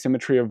the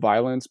asymmetry of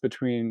violence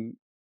between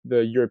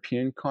the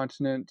European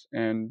continent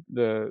and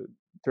the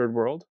Third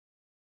World?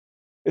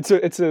 It's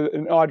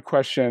an odd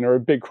question or a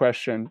big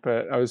question,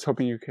 but I was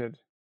hoping you could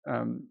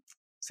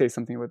say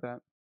something about that.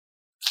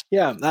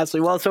 Yeah,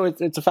 absolutely. Well, so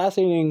it's a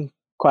fascinating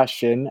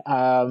question,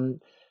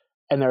 and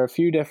there are a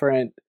few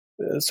different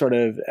sort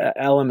of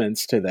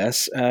elements to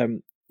this.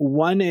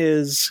 One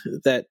is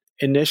that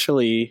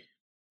initially,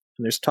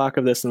 and there's talk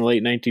of this in the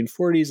late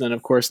 1940s, and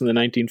of course in the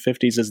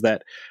 1950s, is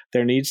that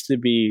there needs to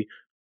be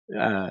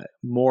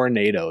more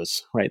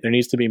NATOs, right? There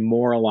needs to be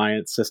more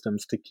alliance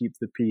systems to keep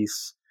the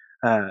peace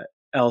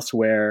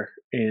elsewhere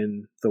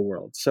in the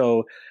world.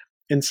 So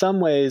in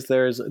some ways,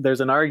 there's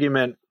an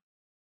argument,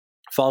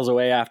 falls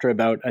away after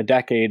about a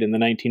decade in the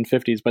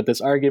 1950s, but this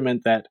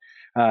argument that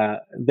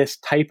this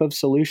type of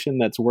solution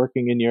that's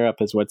working in Europe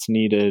is what's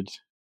needed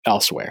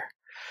elsewhere.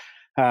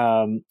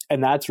 And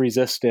that's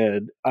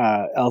resisted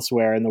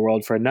elsewhere in the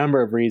world for a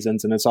number of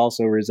reasons, and it's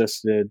also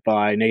resisted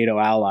by NATO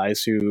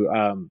allies, who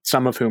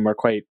some of whom are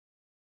quite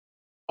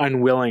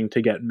unwilling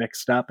to get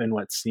mixed up in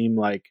what seem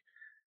like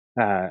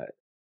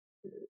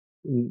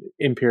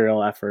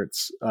imperial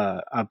efforts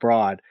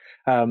abroad.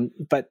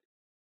 But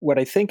what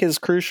I think is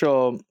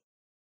crucial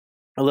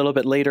a little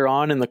bit later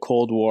on in the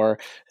Cold War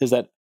is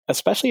that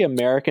especially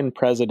American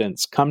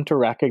presidents come to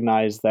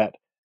recognize that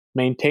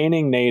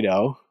maintaining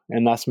NATO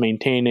and thus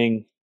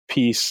maintaining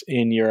peace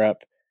in Europe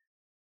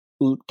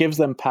gives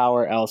them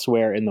power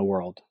elsewhere in the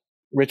world.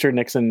 Richard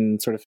Nixon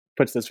sort of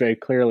puts this very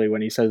clearly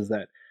when he says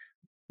that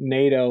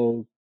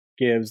NATO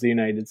gives the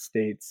United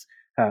States,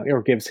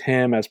 or gives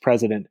him as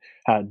president,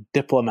 a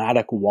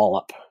diplomatic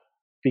wallop,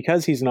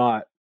 because he's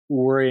not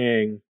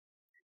worrying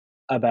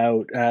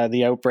about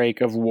the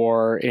outbreak of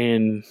war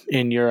in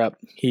Europe.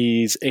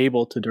 He's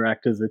able to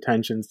direct his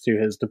attentions to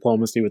his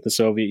diplomacy with the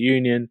Soviet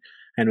Union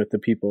and with the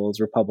People's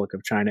Republic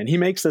of China. And he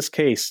makes this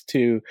case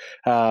to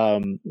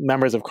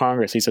members of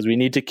Congress. He says, we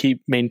need to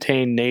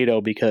maintain NATO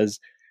because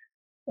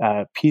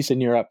peace in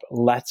Europe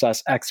lets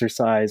us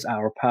exercise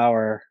our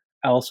power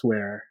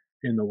elsewhere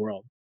in the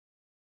world.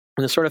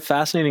 And the sort of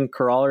fascinating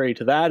corollary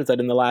to that is that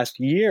in the last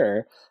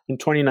year, in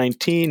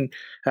 2019,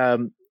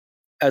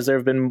 as there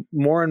have been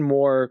more and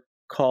more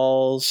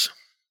calls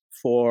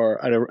for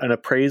an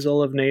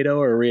appraisal of NATO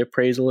or a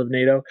reappraisal of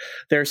NATO,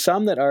 there are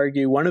some that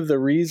argue one of the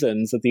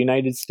reasons that the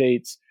United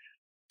States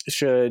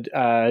should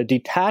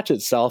detach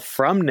itself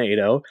from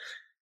NATO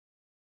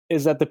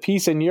is that the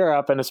peace in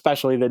Europe, and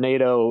especially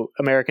the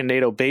American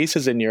NATO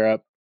bases in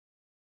Europe,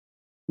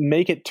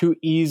 make it too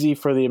easy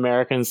for the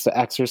Americans to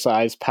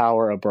exercise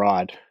power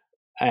abroad.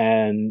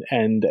 And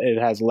it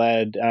has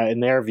led, in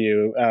their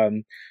view,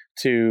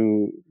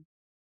 to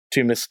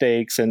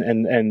mistakes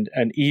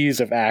and ease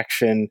of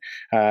action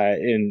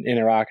in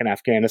Iraq and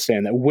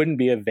Afghanistan that wouldn't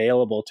be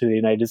available to the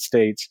United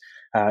States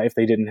if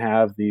they didn't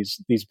have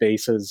these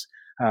bases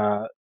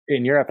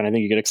in Europe. And I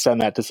think you could extend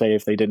that to say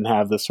if they didn't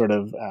have this sort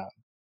of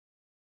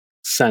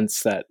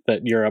sense that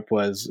Europe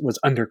was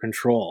under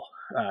control,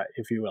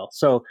 if you will.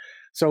 So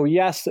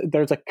yes,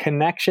 there's a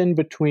connection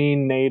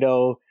between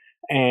NATO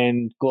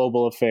and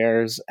global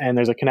affairs, and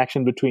there's a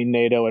connection between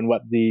NATO and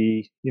what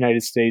the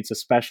United States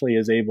especially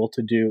is able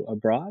to do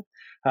abroad,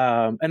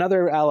 and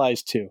other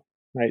allies too,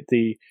 right?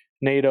 The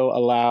NATO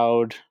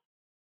allowed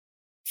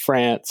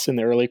France in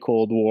the early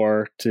Cold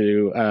War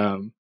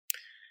to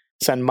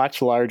send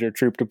much larger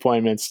troop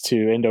deployments to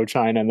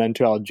Indochina and then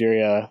to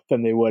Algeria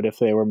than they would if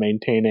they were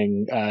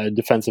maintaining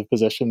defensive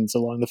positions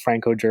along the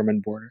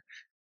Franco-German border.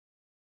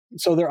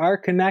 So there are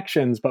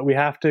connections, but we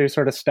have to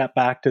sort of step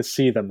back to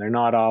see them. They're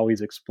not always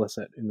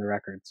explicit in the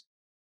records.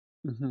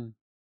 Mm-hmm.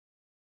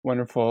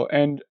 Wonderful.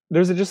 And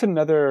there's just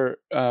another,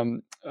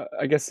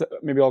 I guess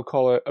maybe I'll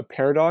call it a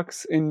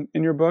paradox in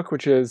your book,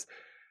 which is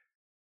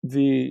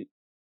the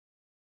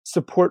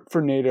support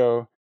for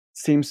NATO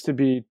seems to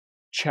be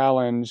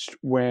challenged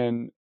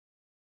when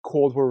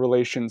Cold War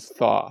relations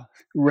thaw.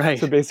 Right.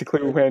 So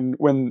basically,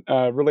 when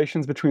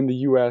relations between the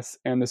U.S.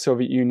 and the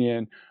Soviet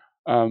Union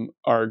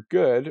are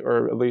good,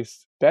 or at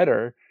least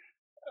better,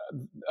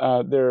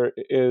 there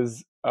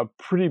is a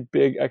pretty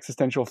big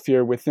existential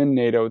fear within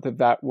NATO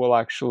that will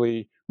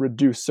actually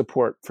reduce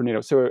support for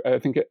NATO. So I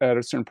think at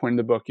a certain point in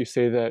the book, you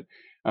say that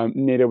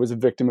NATO was a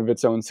victim of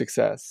its own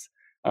success.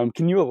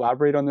 Can you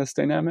elaborate on this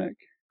dynamic?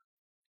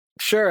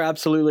 Sure,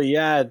 absolutely.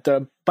 Yeah,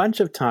 a bunch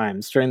of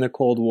times during the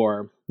Cold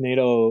War,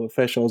 NATO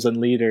officials and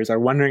leaders are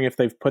wondering if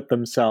they've put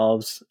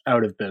themselves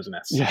out of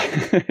business,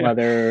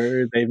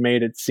 whether they've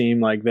made it seem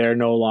like they're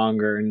no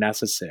longer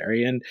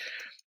necessary. And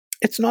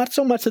it's not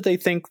so much that they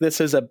think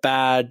this is a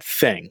bad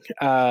thing,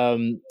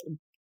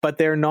 but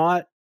they're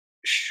not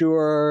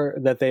sure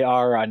that they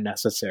are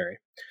unnecessary.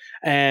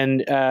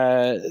 And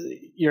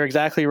you're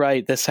exactly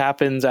right. This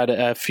happens at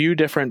a few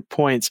different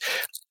points.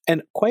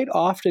 And quite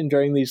often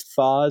during these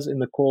thaws in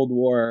the Cold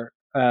War,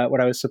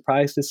 what I was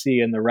surprised to see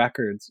in the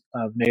records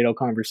of NATO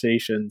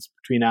conversations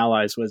between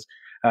allies was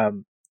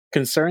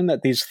concern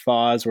that these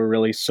thaws were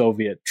really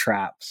Soviet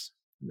traps.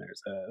 And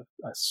there's a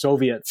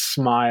Soviet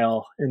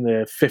smile in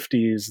the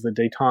 50s, the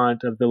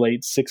détente of the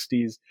late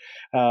 60s.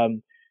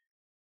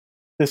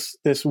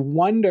 This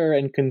wonder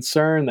and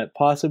concern that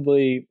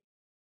possibly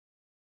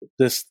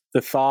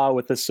the thaw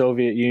with the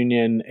Soviet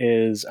Union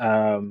is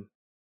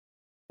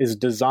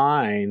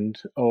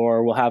designed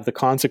or will have the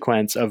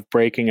consequence of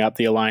breaking up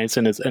the alliance,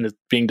 and it's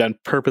being done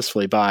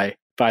purposefully by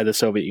the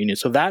Soviet Union.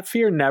 So that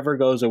fear never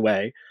goes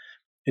away.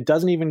 It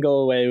doesn't even go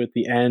away with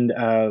the end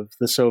of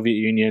the Soviet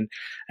Union.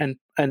 And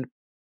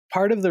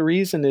part of the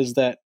reason is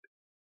that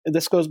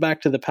this goes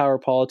back to the power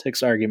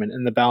politics argument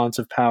and the balance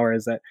of power,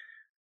 is that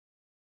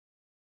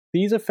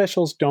these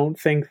officials don't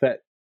think that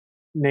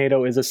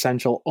NATO is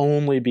essential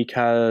only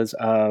because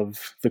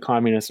of the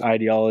communist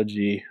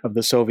ideology of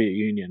the Soviet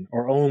Union,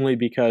 or only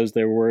because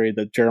they're worried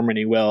that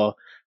Germany will,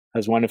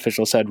 as one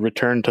official said,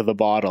 return to the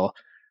bottle,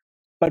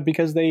 but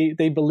because they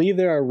believe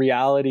there are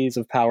realities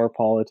of power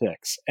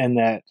politics, and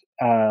that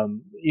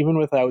even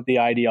without the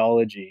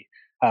ideology,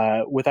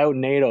 without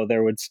NATO,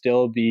 there would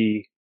still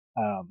be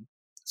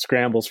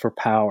scrambles for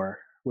power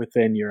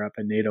within Europe,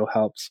 and NATO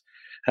helps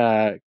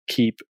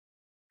keep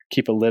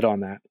a lid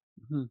on that.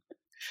 Mm-hmm.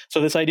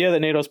 So this idea that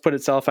NATO's put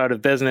itself out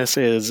of business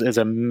is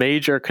a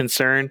major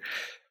concern.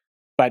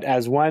 But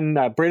as one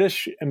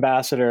British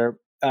ambassador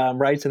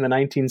writes in the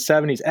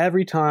 1970s,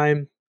 every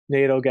time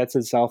NATO gets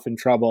itself in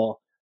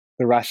trouble,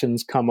 the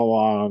Russians come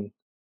along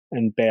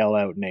and bail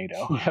out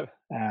NATO.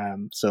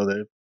 So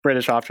the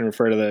British often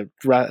refer to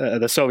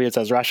the Soviets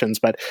as Russians,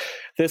 but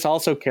this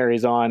also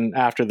carries on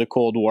after the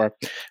Cold War.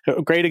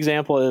 A great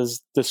example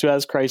is the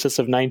Suez Crisis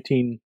of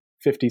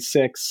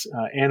 1956,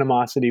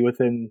 animosity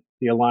within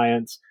the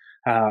alliance.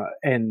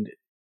 And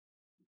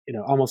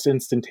almost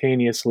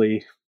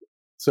instantaneously,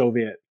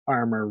 Soviet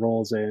armor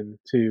rolls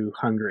into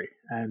Hungary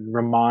and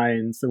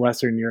reminds the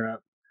Western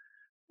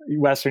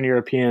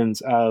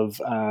Europeans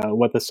of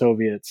what the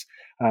Soviets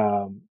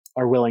are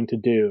willing to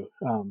do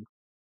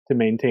to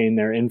maintain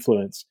their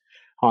influence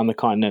on the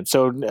continent.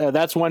 So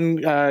that's one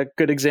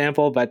good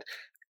example. But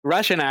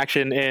Russian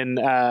action in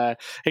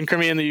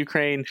Crimea and the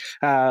Ukraine,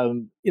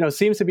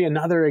 seems to be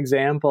another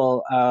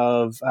example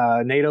of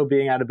NATO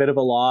being at a bit of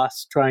a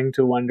loss, trying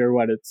to wonder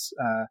what its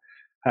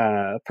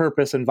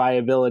purpose and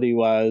viability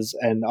was,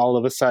 and all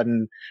of a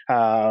sudden,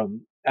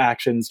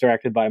 actions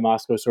directed by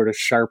Moscow sort of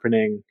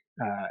sharpening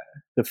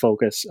the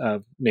focus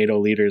of NATO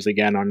leaders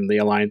again on the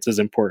alliance's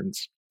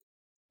importance.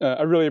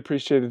 I really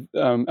appreciated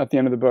at the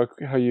end of the book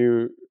how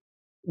you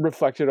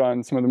reflected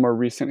on some of the more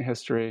recent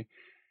history.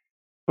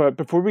 But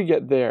before we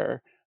get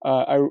there,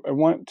 I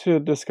want to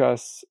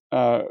discuss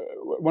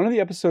one of the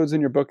episodes in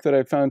your book that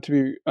I found to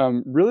be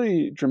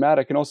really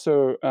dramatic, and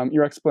also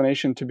your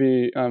explanation to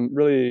be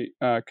really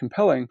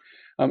compelling,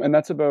 and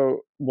that's about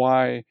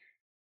why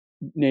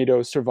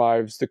NATO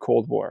survives the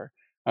Cold War.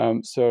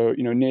 So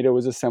NATO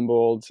was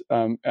assembled,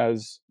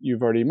 as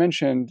you've already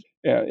mentioned,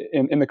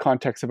 in the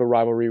context of a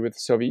rivalry with the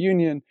Soviet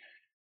Union.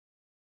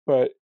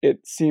 But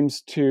it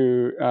seems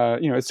to,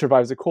 it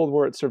survives the Cold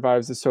War, it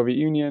survives the Soviet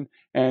Union,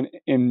 and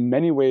in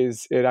many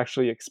ways, it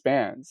actually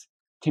expands.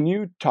 Can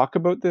you talk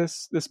about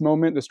this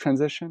moment, this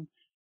transition?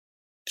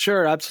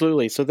 Sure,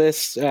 absolutely. So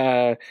this,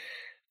 the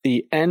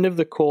end of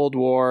the Cold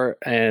War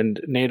and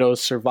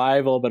NATO's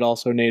survival, but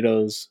also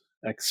NATO's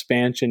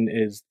expansion,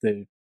 is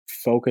the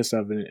focus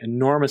of an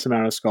enormous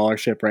amount of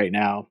scholarship right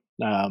now.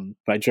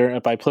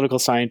 By political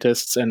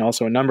scientists, and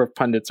also a number of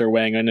pundits are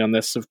weighing in on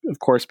this, of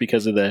course,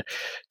 because of the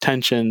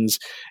tensions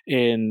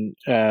in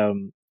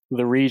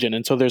the region.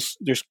 And so there's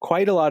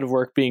quite a lot of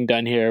work being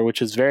done here,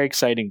 which is very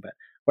exciting. But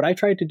what I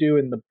tried to do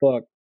in the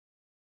book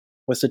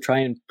was to try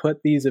and put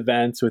these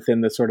events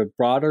within the sort of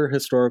broader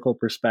historical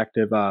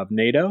perspective of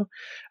NATO,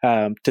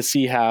 to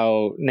see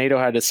how NATO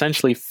had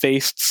essentially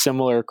faced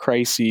similar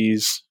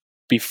crises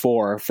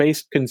before,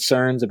 faced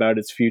concerns about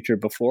its future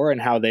before, and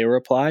how they were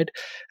applied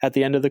at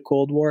the end of the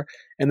Cold War.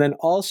 And then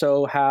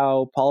also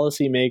how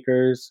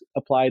policymakers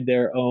applied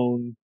their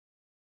own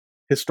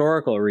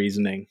historical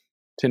reasoning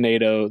to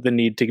NATO, the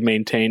need to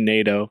maintain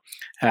NATO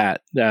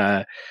at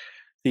the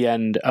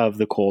end of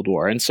the Cold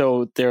War. And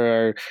so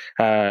there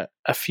are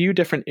a few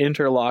different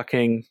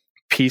interlocking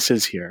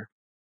pieces here.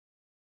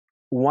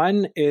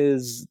 One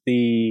is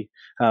the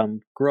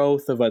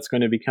growth of what's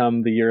going to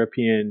become the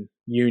European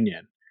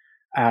Union.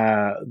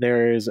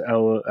 There is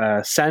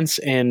a sense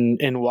in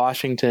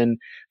Washington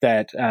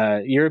that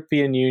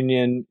European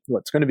Union,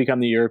 what's going to become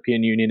the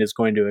European Union, is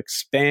going to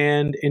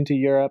expand into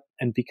Europe.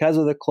 And because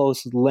of the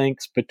close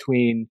links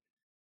between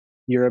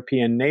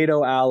European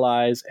NATO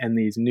allies and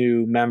these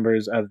new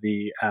members of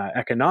the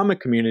economic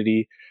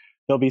community,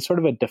 there'll be sort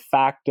of a de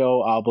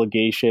facto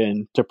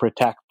obligation to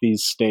protect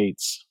these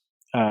states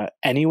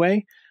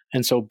anyway.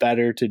 And so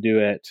better to do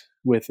it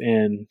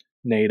within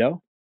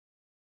NATO.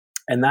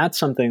 And that's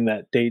something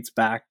that dates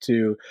back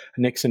to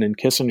Nixon and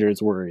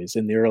Kissinger's worries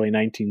in the early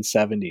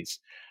 1970s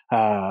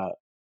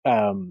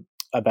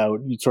about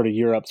sort of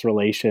Europe's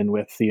relation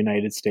with the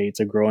United States,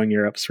 a growing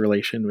Europe's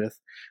relation with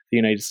the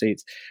United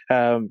States.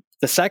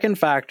 The second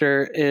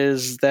factor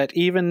is that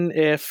even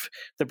if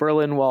the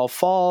Berlin Wall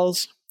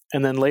falls,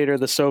 and then later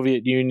the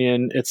Soviet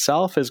Union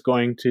itself is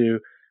going to,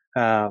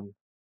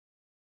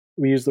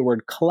 we use the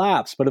word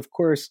collapse, but of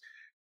course,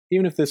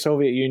 even if the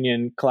Soviet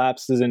Union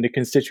collapses into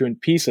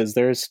constituent pieces,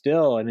 there is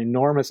still an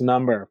enormous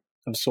number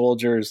of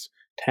soldiers,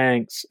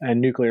 tanks,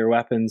 and nuclear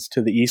weapons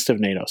to the east of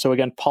NATO. So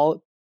again,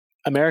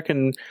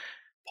 American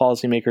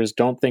policymakers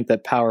don't think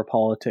that power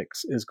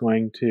politics is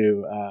going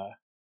to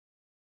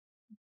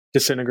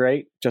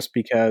disintegrate just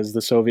because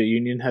the Soviet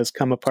Union has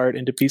come apart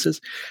into pieces.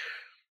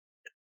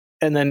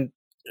 And then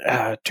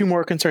two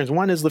more concerns.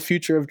 One is the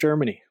future of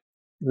Germany.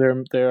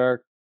 There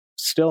are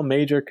still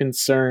major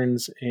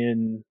concerns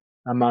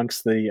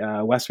amongst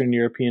the Western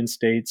European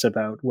states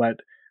about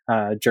what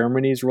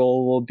Germany's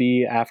role will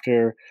be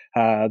after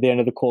the end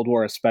of the Cold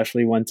War,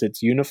 especially once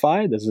it's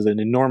unified. This is an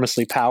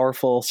enormously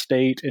powerful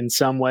state in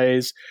some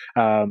ways,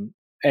 and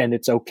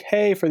it's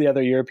okay for the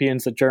other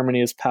Europeans that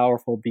Germany is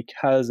powerful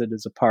because it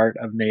is a part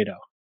of NATO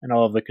and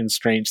all of the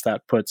constraints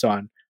that puts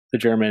on the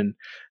German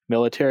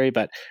military.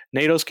 But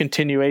NATO's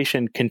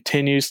continuation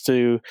continues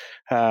to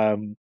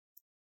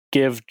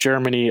give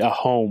Germany a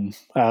home,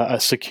 a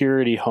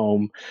security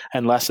home,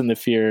 and lessen the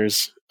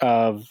fears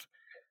of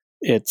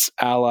its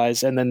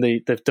allies. And then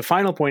the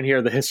final point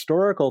here, the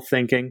historical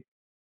thinking,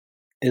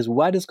 is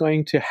what is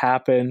going to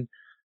happen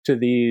to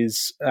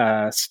these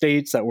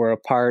states that were a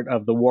part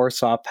of the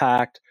Warsaw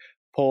Pact,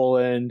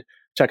 Poland,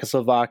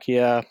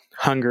 Czechoslovakia,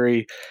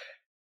 Hungary.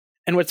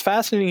 And what's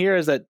fascinating here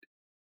is that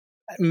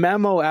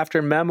memo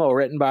after memo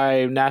written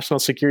by National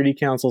Security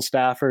Council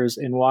staffers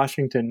in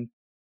Washington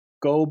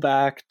go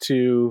back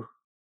to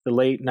the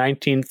late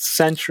 19th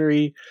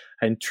century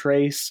and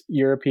trace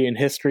European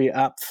history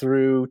up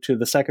through to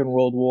the Second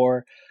World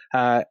War,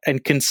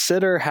 and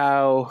consider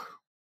how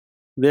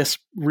this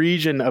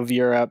region of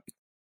Europe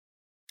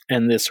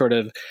and this sort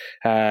of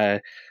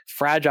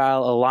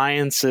fragile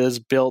alliances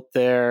built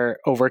there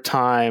over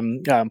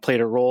time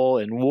played a role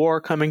in war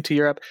coming to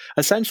Europe.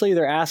 Essentially,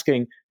 they're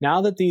asking,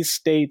 now that these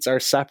states are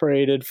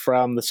separated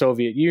from the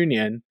Soviet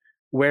Union,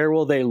 where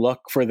will they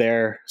look for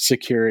their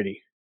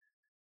security?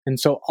 And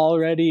so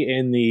already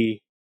in the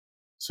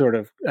sort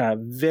of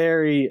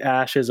very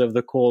ashes of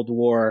the Cold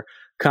War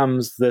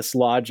comes this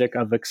logic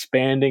of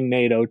expanding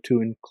NATO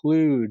to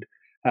include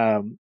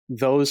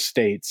those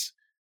states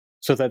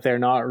so that they're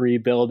not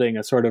rebuilding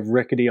a sort of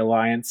rickety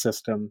alliance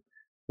system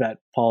that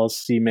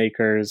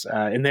policymakers,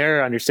 in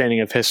their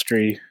understanding of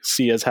history,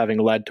 see as having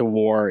led to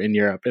war in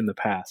Europe in the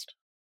past.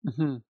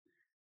 Mm-hmm.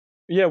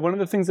 Yeah, one of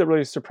the things that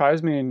really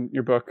surprised me in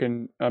your book,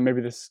 and maybe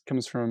this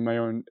comes from my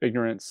own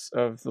ignorance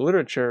of the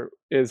literature,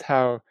 is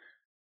how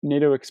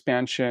NATO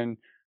expansion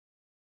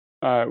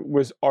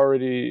was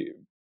already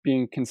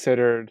being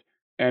considered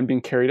and being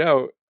carried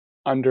out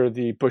under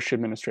the Bush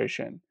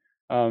administration.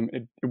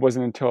 It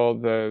wasn't until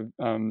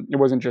it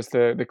wasn't just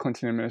the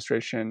Clinton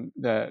administration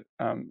that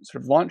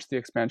sort of launched the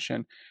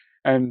expansion.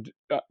 And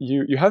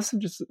you have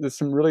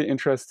some really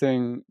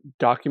interesting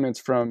documents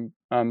from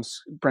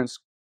Brent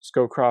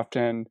Scowcroft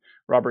and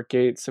Robert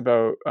Gates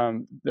about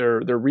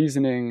their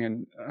reasoning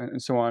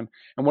and so on.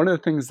 And one of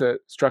the things that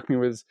struck me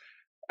was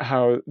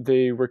how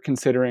they were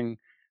considering,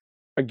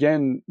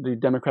 again, the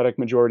democratic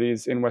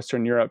majorities in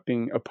Western Europe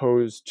being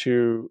opposed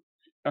to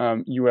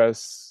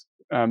U.S.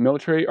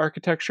 Military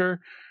architecture,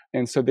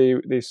 and so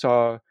they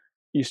saw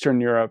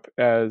Eastern Europe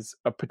as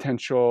a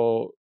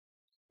potential,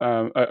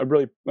 a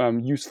really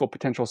useful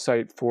potential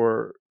site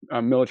for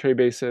military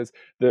bases.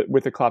 That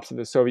with the collapse of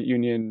the Soviet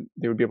Union,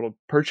 they would be able to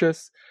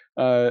purchase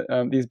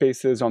these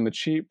bases on the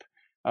cheap,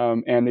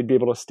 and they'd be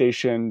able to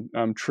station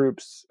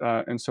troops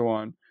and so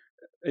on.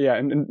 Yeah,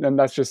 and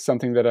that's just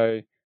something that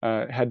I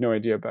had no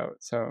idea about.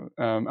 So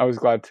I was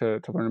glad to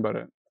learn about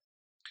it.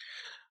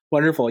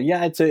 Wonderful.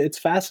 Yeah, it's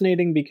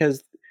fascinating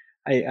because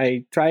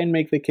I try and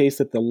make the case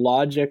that the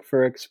logic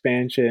for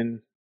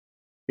expansion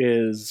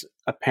is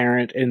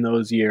apparent in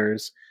those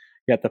years,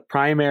 yet the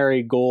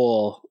primary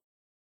goal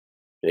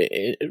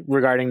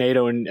regarding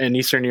NATO and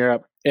Eastern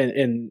Europe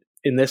in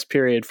this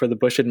period for the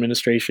Bush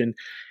administration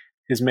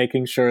is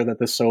making sure that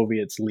the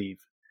Soviets leave.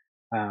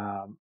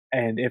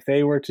 And if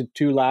they were to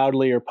too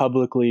loudly or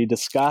publicly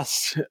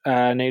discuss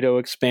NATO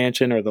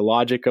expansion or the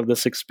logic of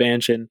this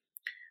expansion,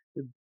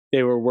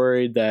 they were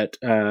worried that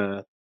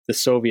the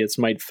Soviets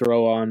might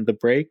throw on the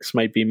brakes,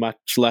 might be much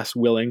less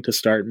willing to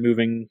start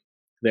moving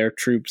their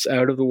troops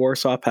out of the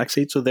Warsaw Pact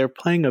states. So they're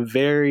playing a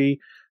very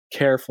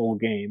careful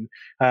game.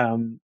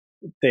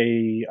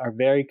 They are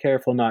very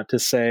careful not to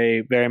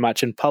say very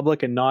much in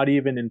public and not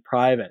even in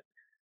private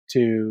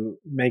to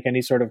make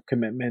any sort of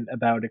commitment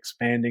about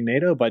expanding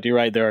NATO. But you're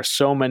right, there are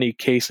so many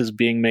cases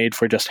being made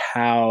for just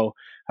how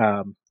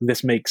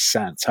this makes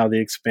sense, how the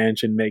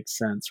expansion makes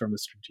sense from a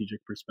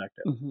strategic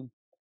perspective. Mm-hmm.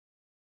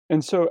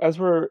 And so as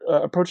we're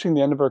approaching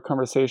the end of our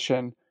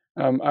conversation,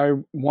 I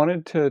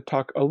wanted to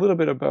talk a little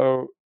bit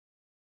about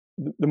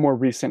the more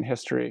recent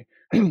history.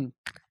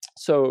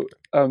 So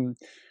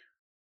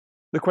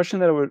the question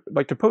that I would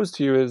like to pose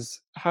to you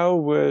is, how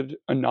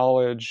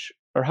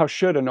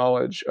should a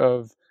knowledge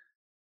of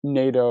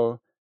NATO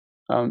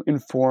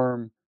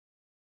inform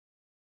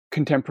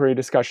contemporary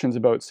discussions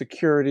about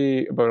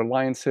security, about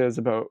alliances,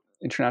 about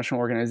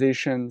international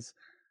organizations?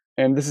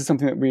 And this is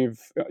something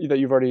that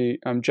you've already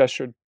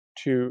gestured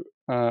to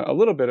a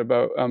little bit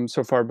about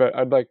so far, but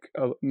I'd like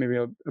maybe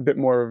a bit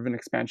more of an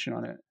expansion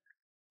on it.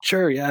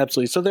 Sure, yeah,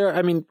 absolutely.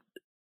 So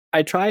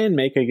I try and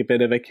make a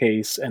bit of a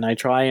case, and I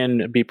try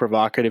and be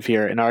provocative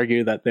here and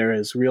argue that there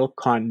is real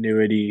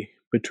continuity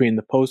between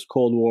the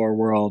post-Cold War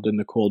world and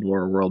the Cold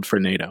War world for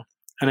NATO.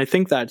 And I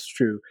think that's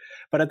true.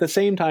 But at the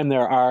same time,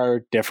 there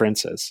are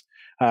differences.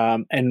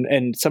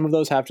 And some of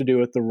those have to do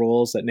with the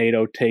roles that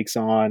NATO takes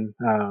on,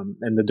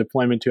 and the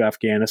deployment to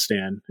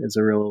Afghanistan is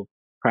a real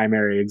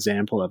primary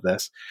example of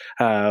this.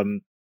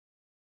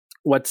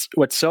 What's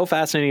so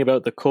fascinating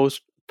about the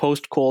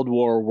post-Cold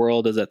War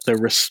world is that the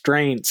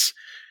restraints,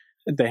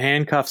 the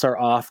handcuffs are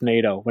off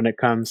NATO when it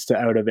comes to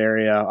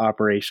out-of-area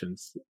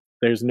operations.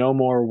 There's no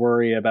more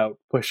worry about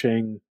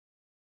pushing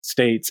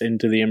states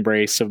into the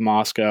embrace of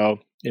Moscow,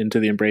 into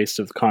the embrace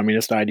of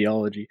communist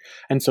ideology.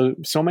 And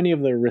so many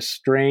of the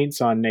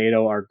restraints on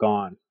NATO are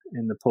gone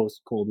in the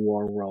post-Cold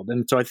War world.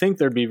 And so I think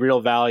there'd be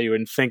real value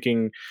in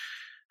thinking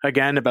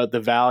again about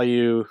the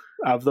value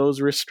of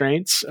those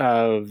restraints,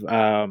 of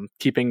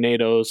keeping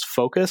NATO's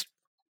focused.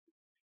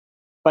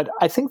 But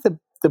I think the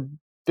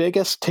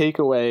biggest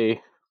takeaway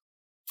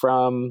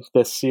from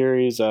this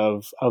series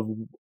of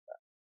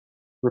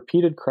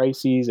repeated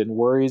crises and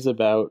worries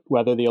about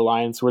whether the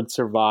alliance would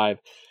survive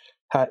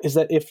is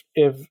that if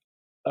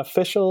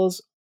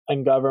officials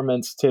and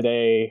governments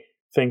today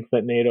think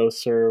that NATO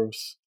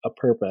serves a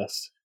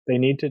purpose, they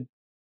need to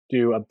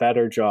do a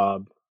better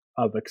job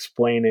of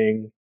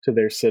explaining to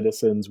their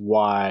citizens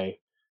why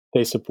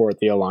they support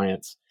the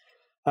alliance.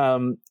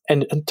 And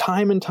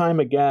time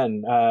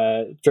again,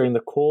 during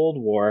the Cold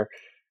War,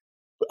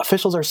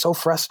 officials are so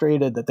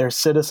frustrated that their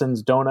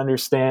citizens don't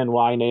understand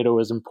why NATO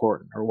is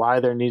important or why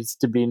there needs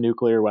to be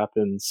nuclear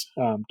weapons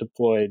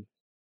deployed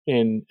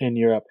in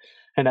Europe.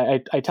 And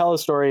I tell a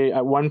story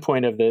at one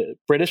point of the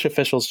British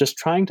officials just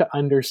trying to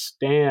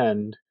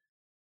understand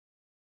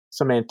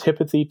some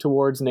antipathy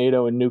towards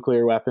NATO and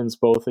nuclear weapons,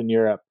 both in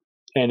Europe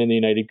and in the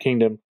United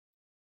Kingdom.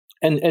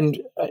 And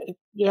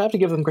you have to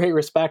give them great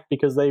respect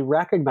because they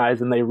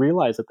recognize and they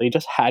realize that they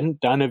just hadn't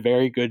done a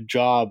very good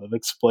job of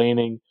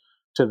explaining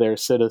to their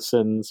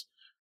citizens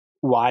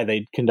why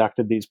they'd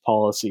conducted these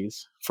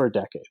policies for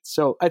decades.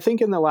 So I think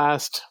in the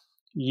last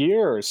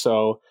year or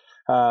so,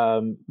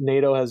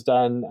 NATO,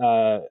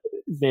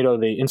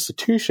 the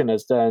institution,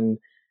 has done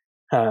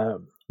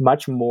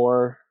much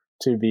more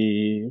to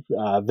be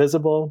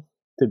visible,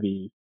 to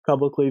be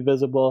publicly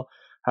visible.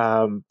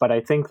 But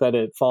I think that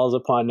it falls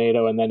upon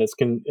NATO and then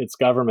its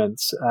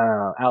governments,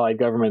 allied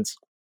governments,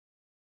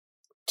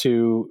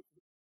 to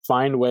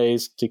find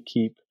ways to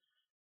keep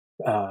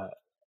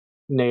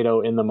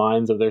NATO in the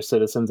minds of their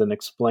citizens and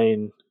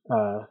explain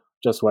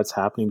just what's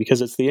happening,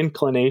 because it's the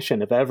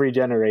inclination of every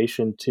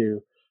generation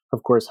to,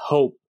 of course,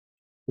 hope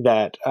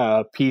that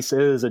peace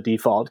is a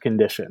default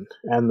condition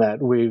and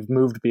that we've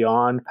moved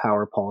beyond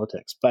power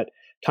politics. But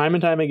time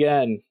and time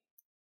again,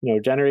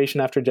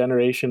 generation after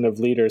generation of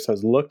leaders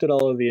has looked at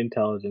all of the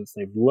intelligence,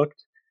 they've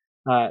looked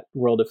at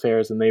world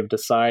affairs, and they've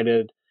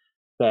decided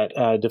that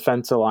a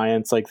defense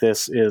alliance like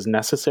this is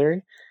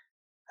necessary.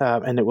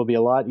 And it will be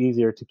a lot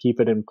easier to keep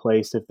it in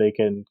place if they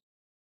can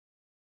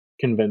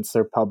convince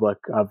their public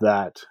of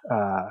that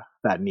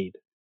need.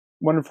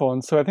 Wonderful.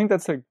 And so I think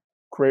that's a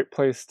great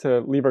place to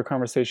leave our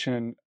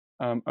conversation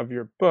of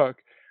your book.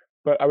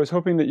 But I was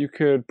hoping that you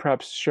could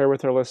perhaps share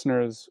with our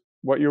listeners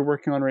what you're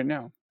working on right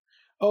now.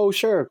 Oh,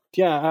 sure.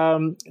 Yeah.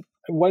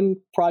 One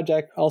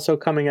project also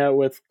coming out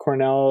with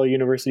Cornell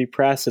University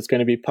Press. It's going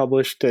to be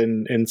published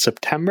in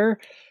September.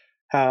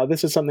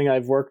 This is something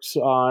I've worked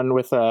on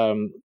with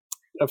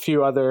a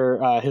few other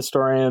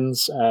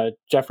historians,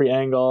 Jeffrey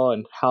Engel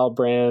and Hal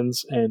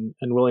Brands and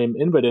William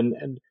Inwood.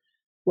 And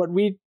what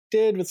we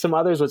did with some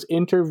others was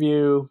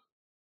interview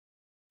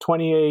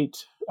 28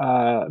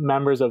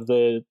 members of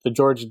the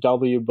George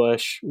W.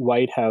 Bush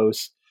White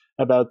House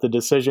about the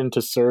decision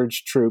to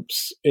surge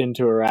troops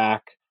into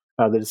Iraq.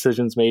 The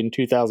decision's made in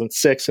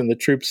 2006, and the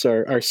troops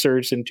are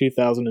surged in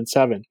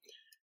 2007.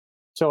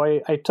 So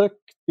I took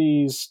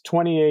these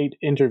 28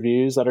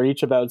 interviews that are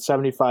each about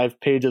 75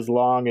 pages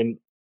long and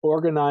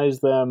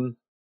organized them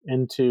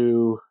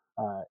into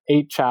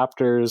 8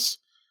 chapters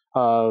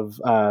of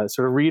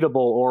sort of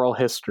readable oral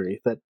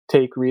history that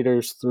take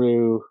readers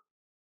through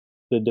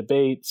the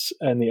debates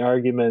and the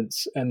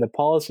arguments and the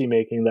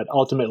policymaking that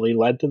ultimately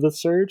led to the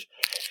surge,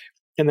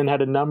 and then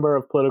had a number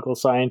of political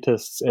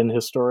scientists and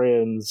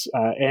historians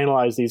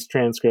analyze these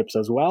transcripts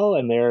as well,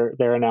 and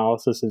their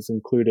analysis is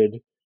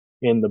included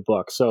in the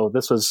book. So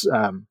this was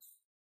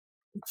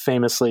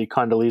famously,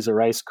 Condoleezza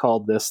Rice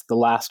called this the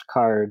last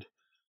card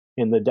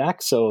in the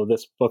deck. So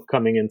this book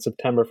coming in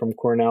September from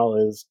Cornell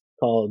is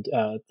called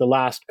The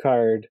Last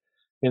Card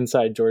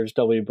Inside George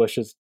W.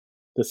 Bush's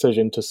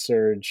Decision to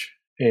Surge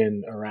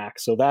in Iraq.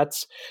 So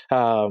that's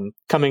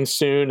coming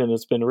soon, and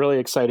it's been a really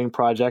exciting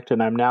project.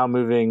 And I'm now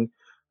moving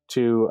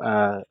to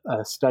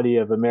a study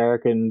of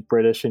American,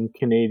 British, and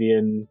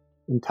Canadian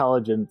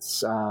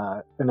intelligence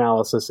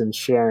analysis and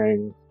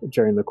sharing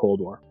during the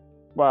Cold War.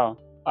 Wow.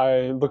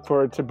 I look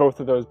forward to both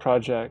of those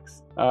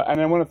projects.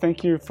 And I want to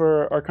thank you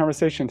for our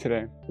conversation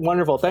today.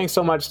 Wonderful. Thanks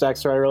so much,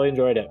 Dexter. I really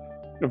enjoyed it.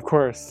 Of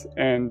course.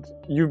 And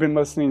you've been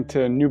listening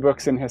to New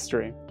Books in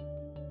History.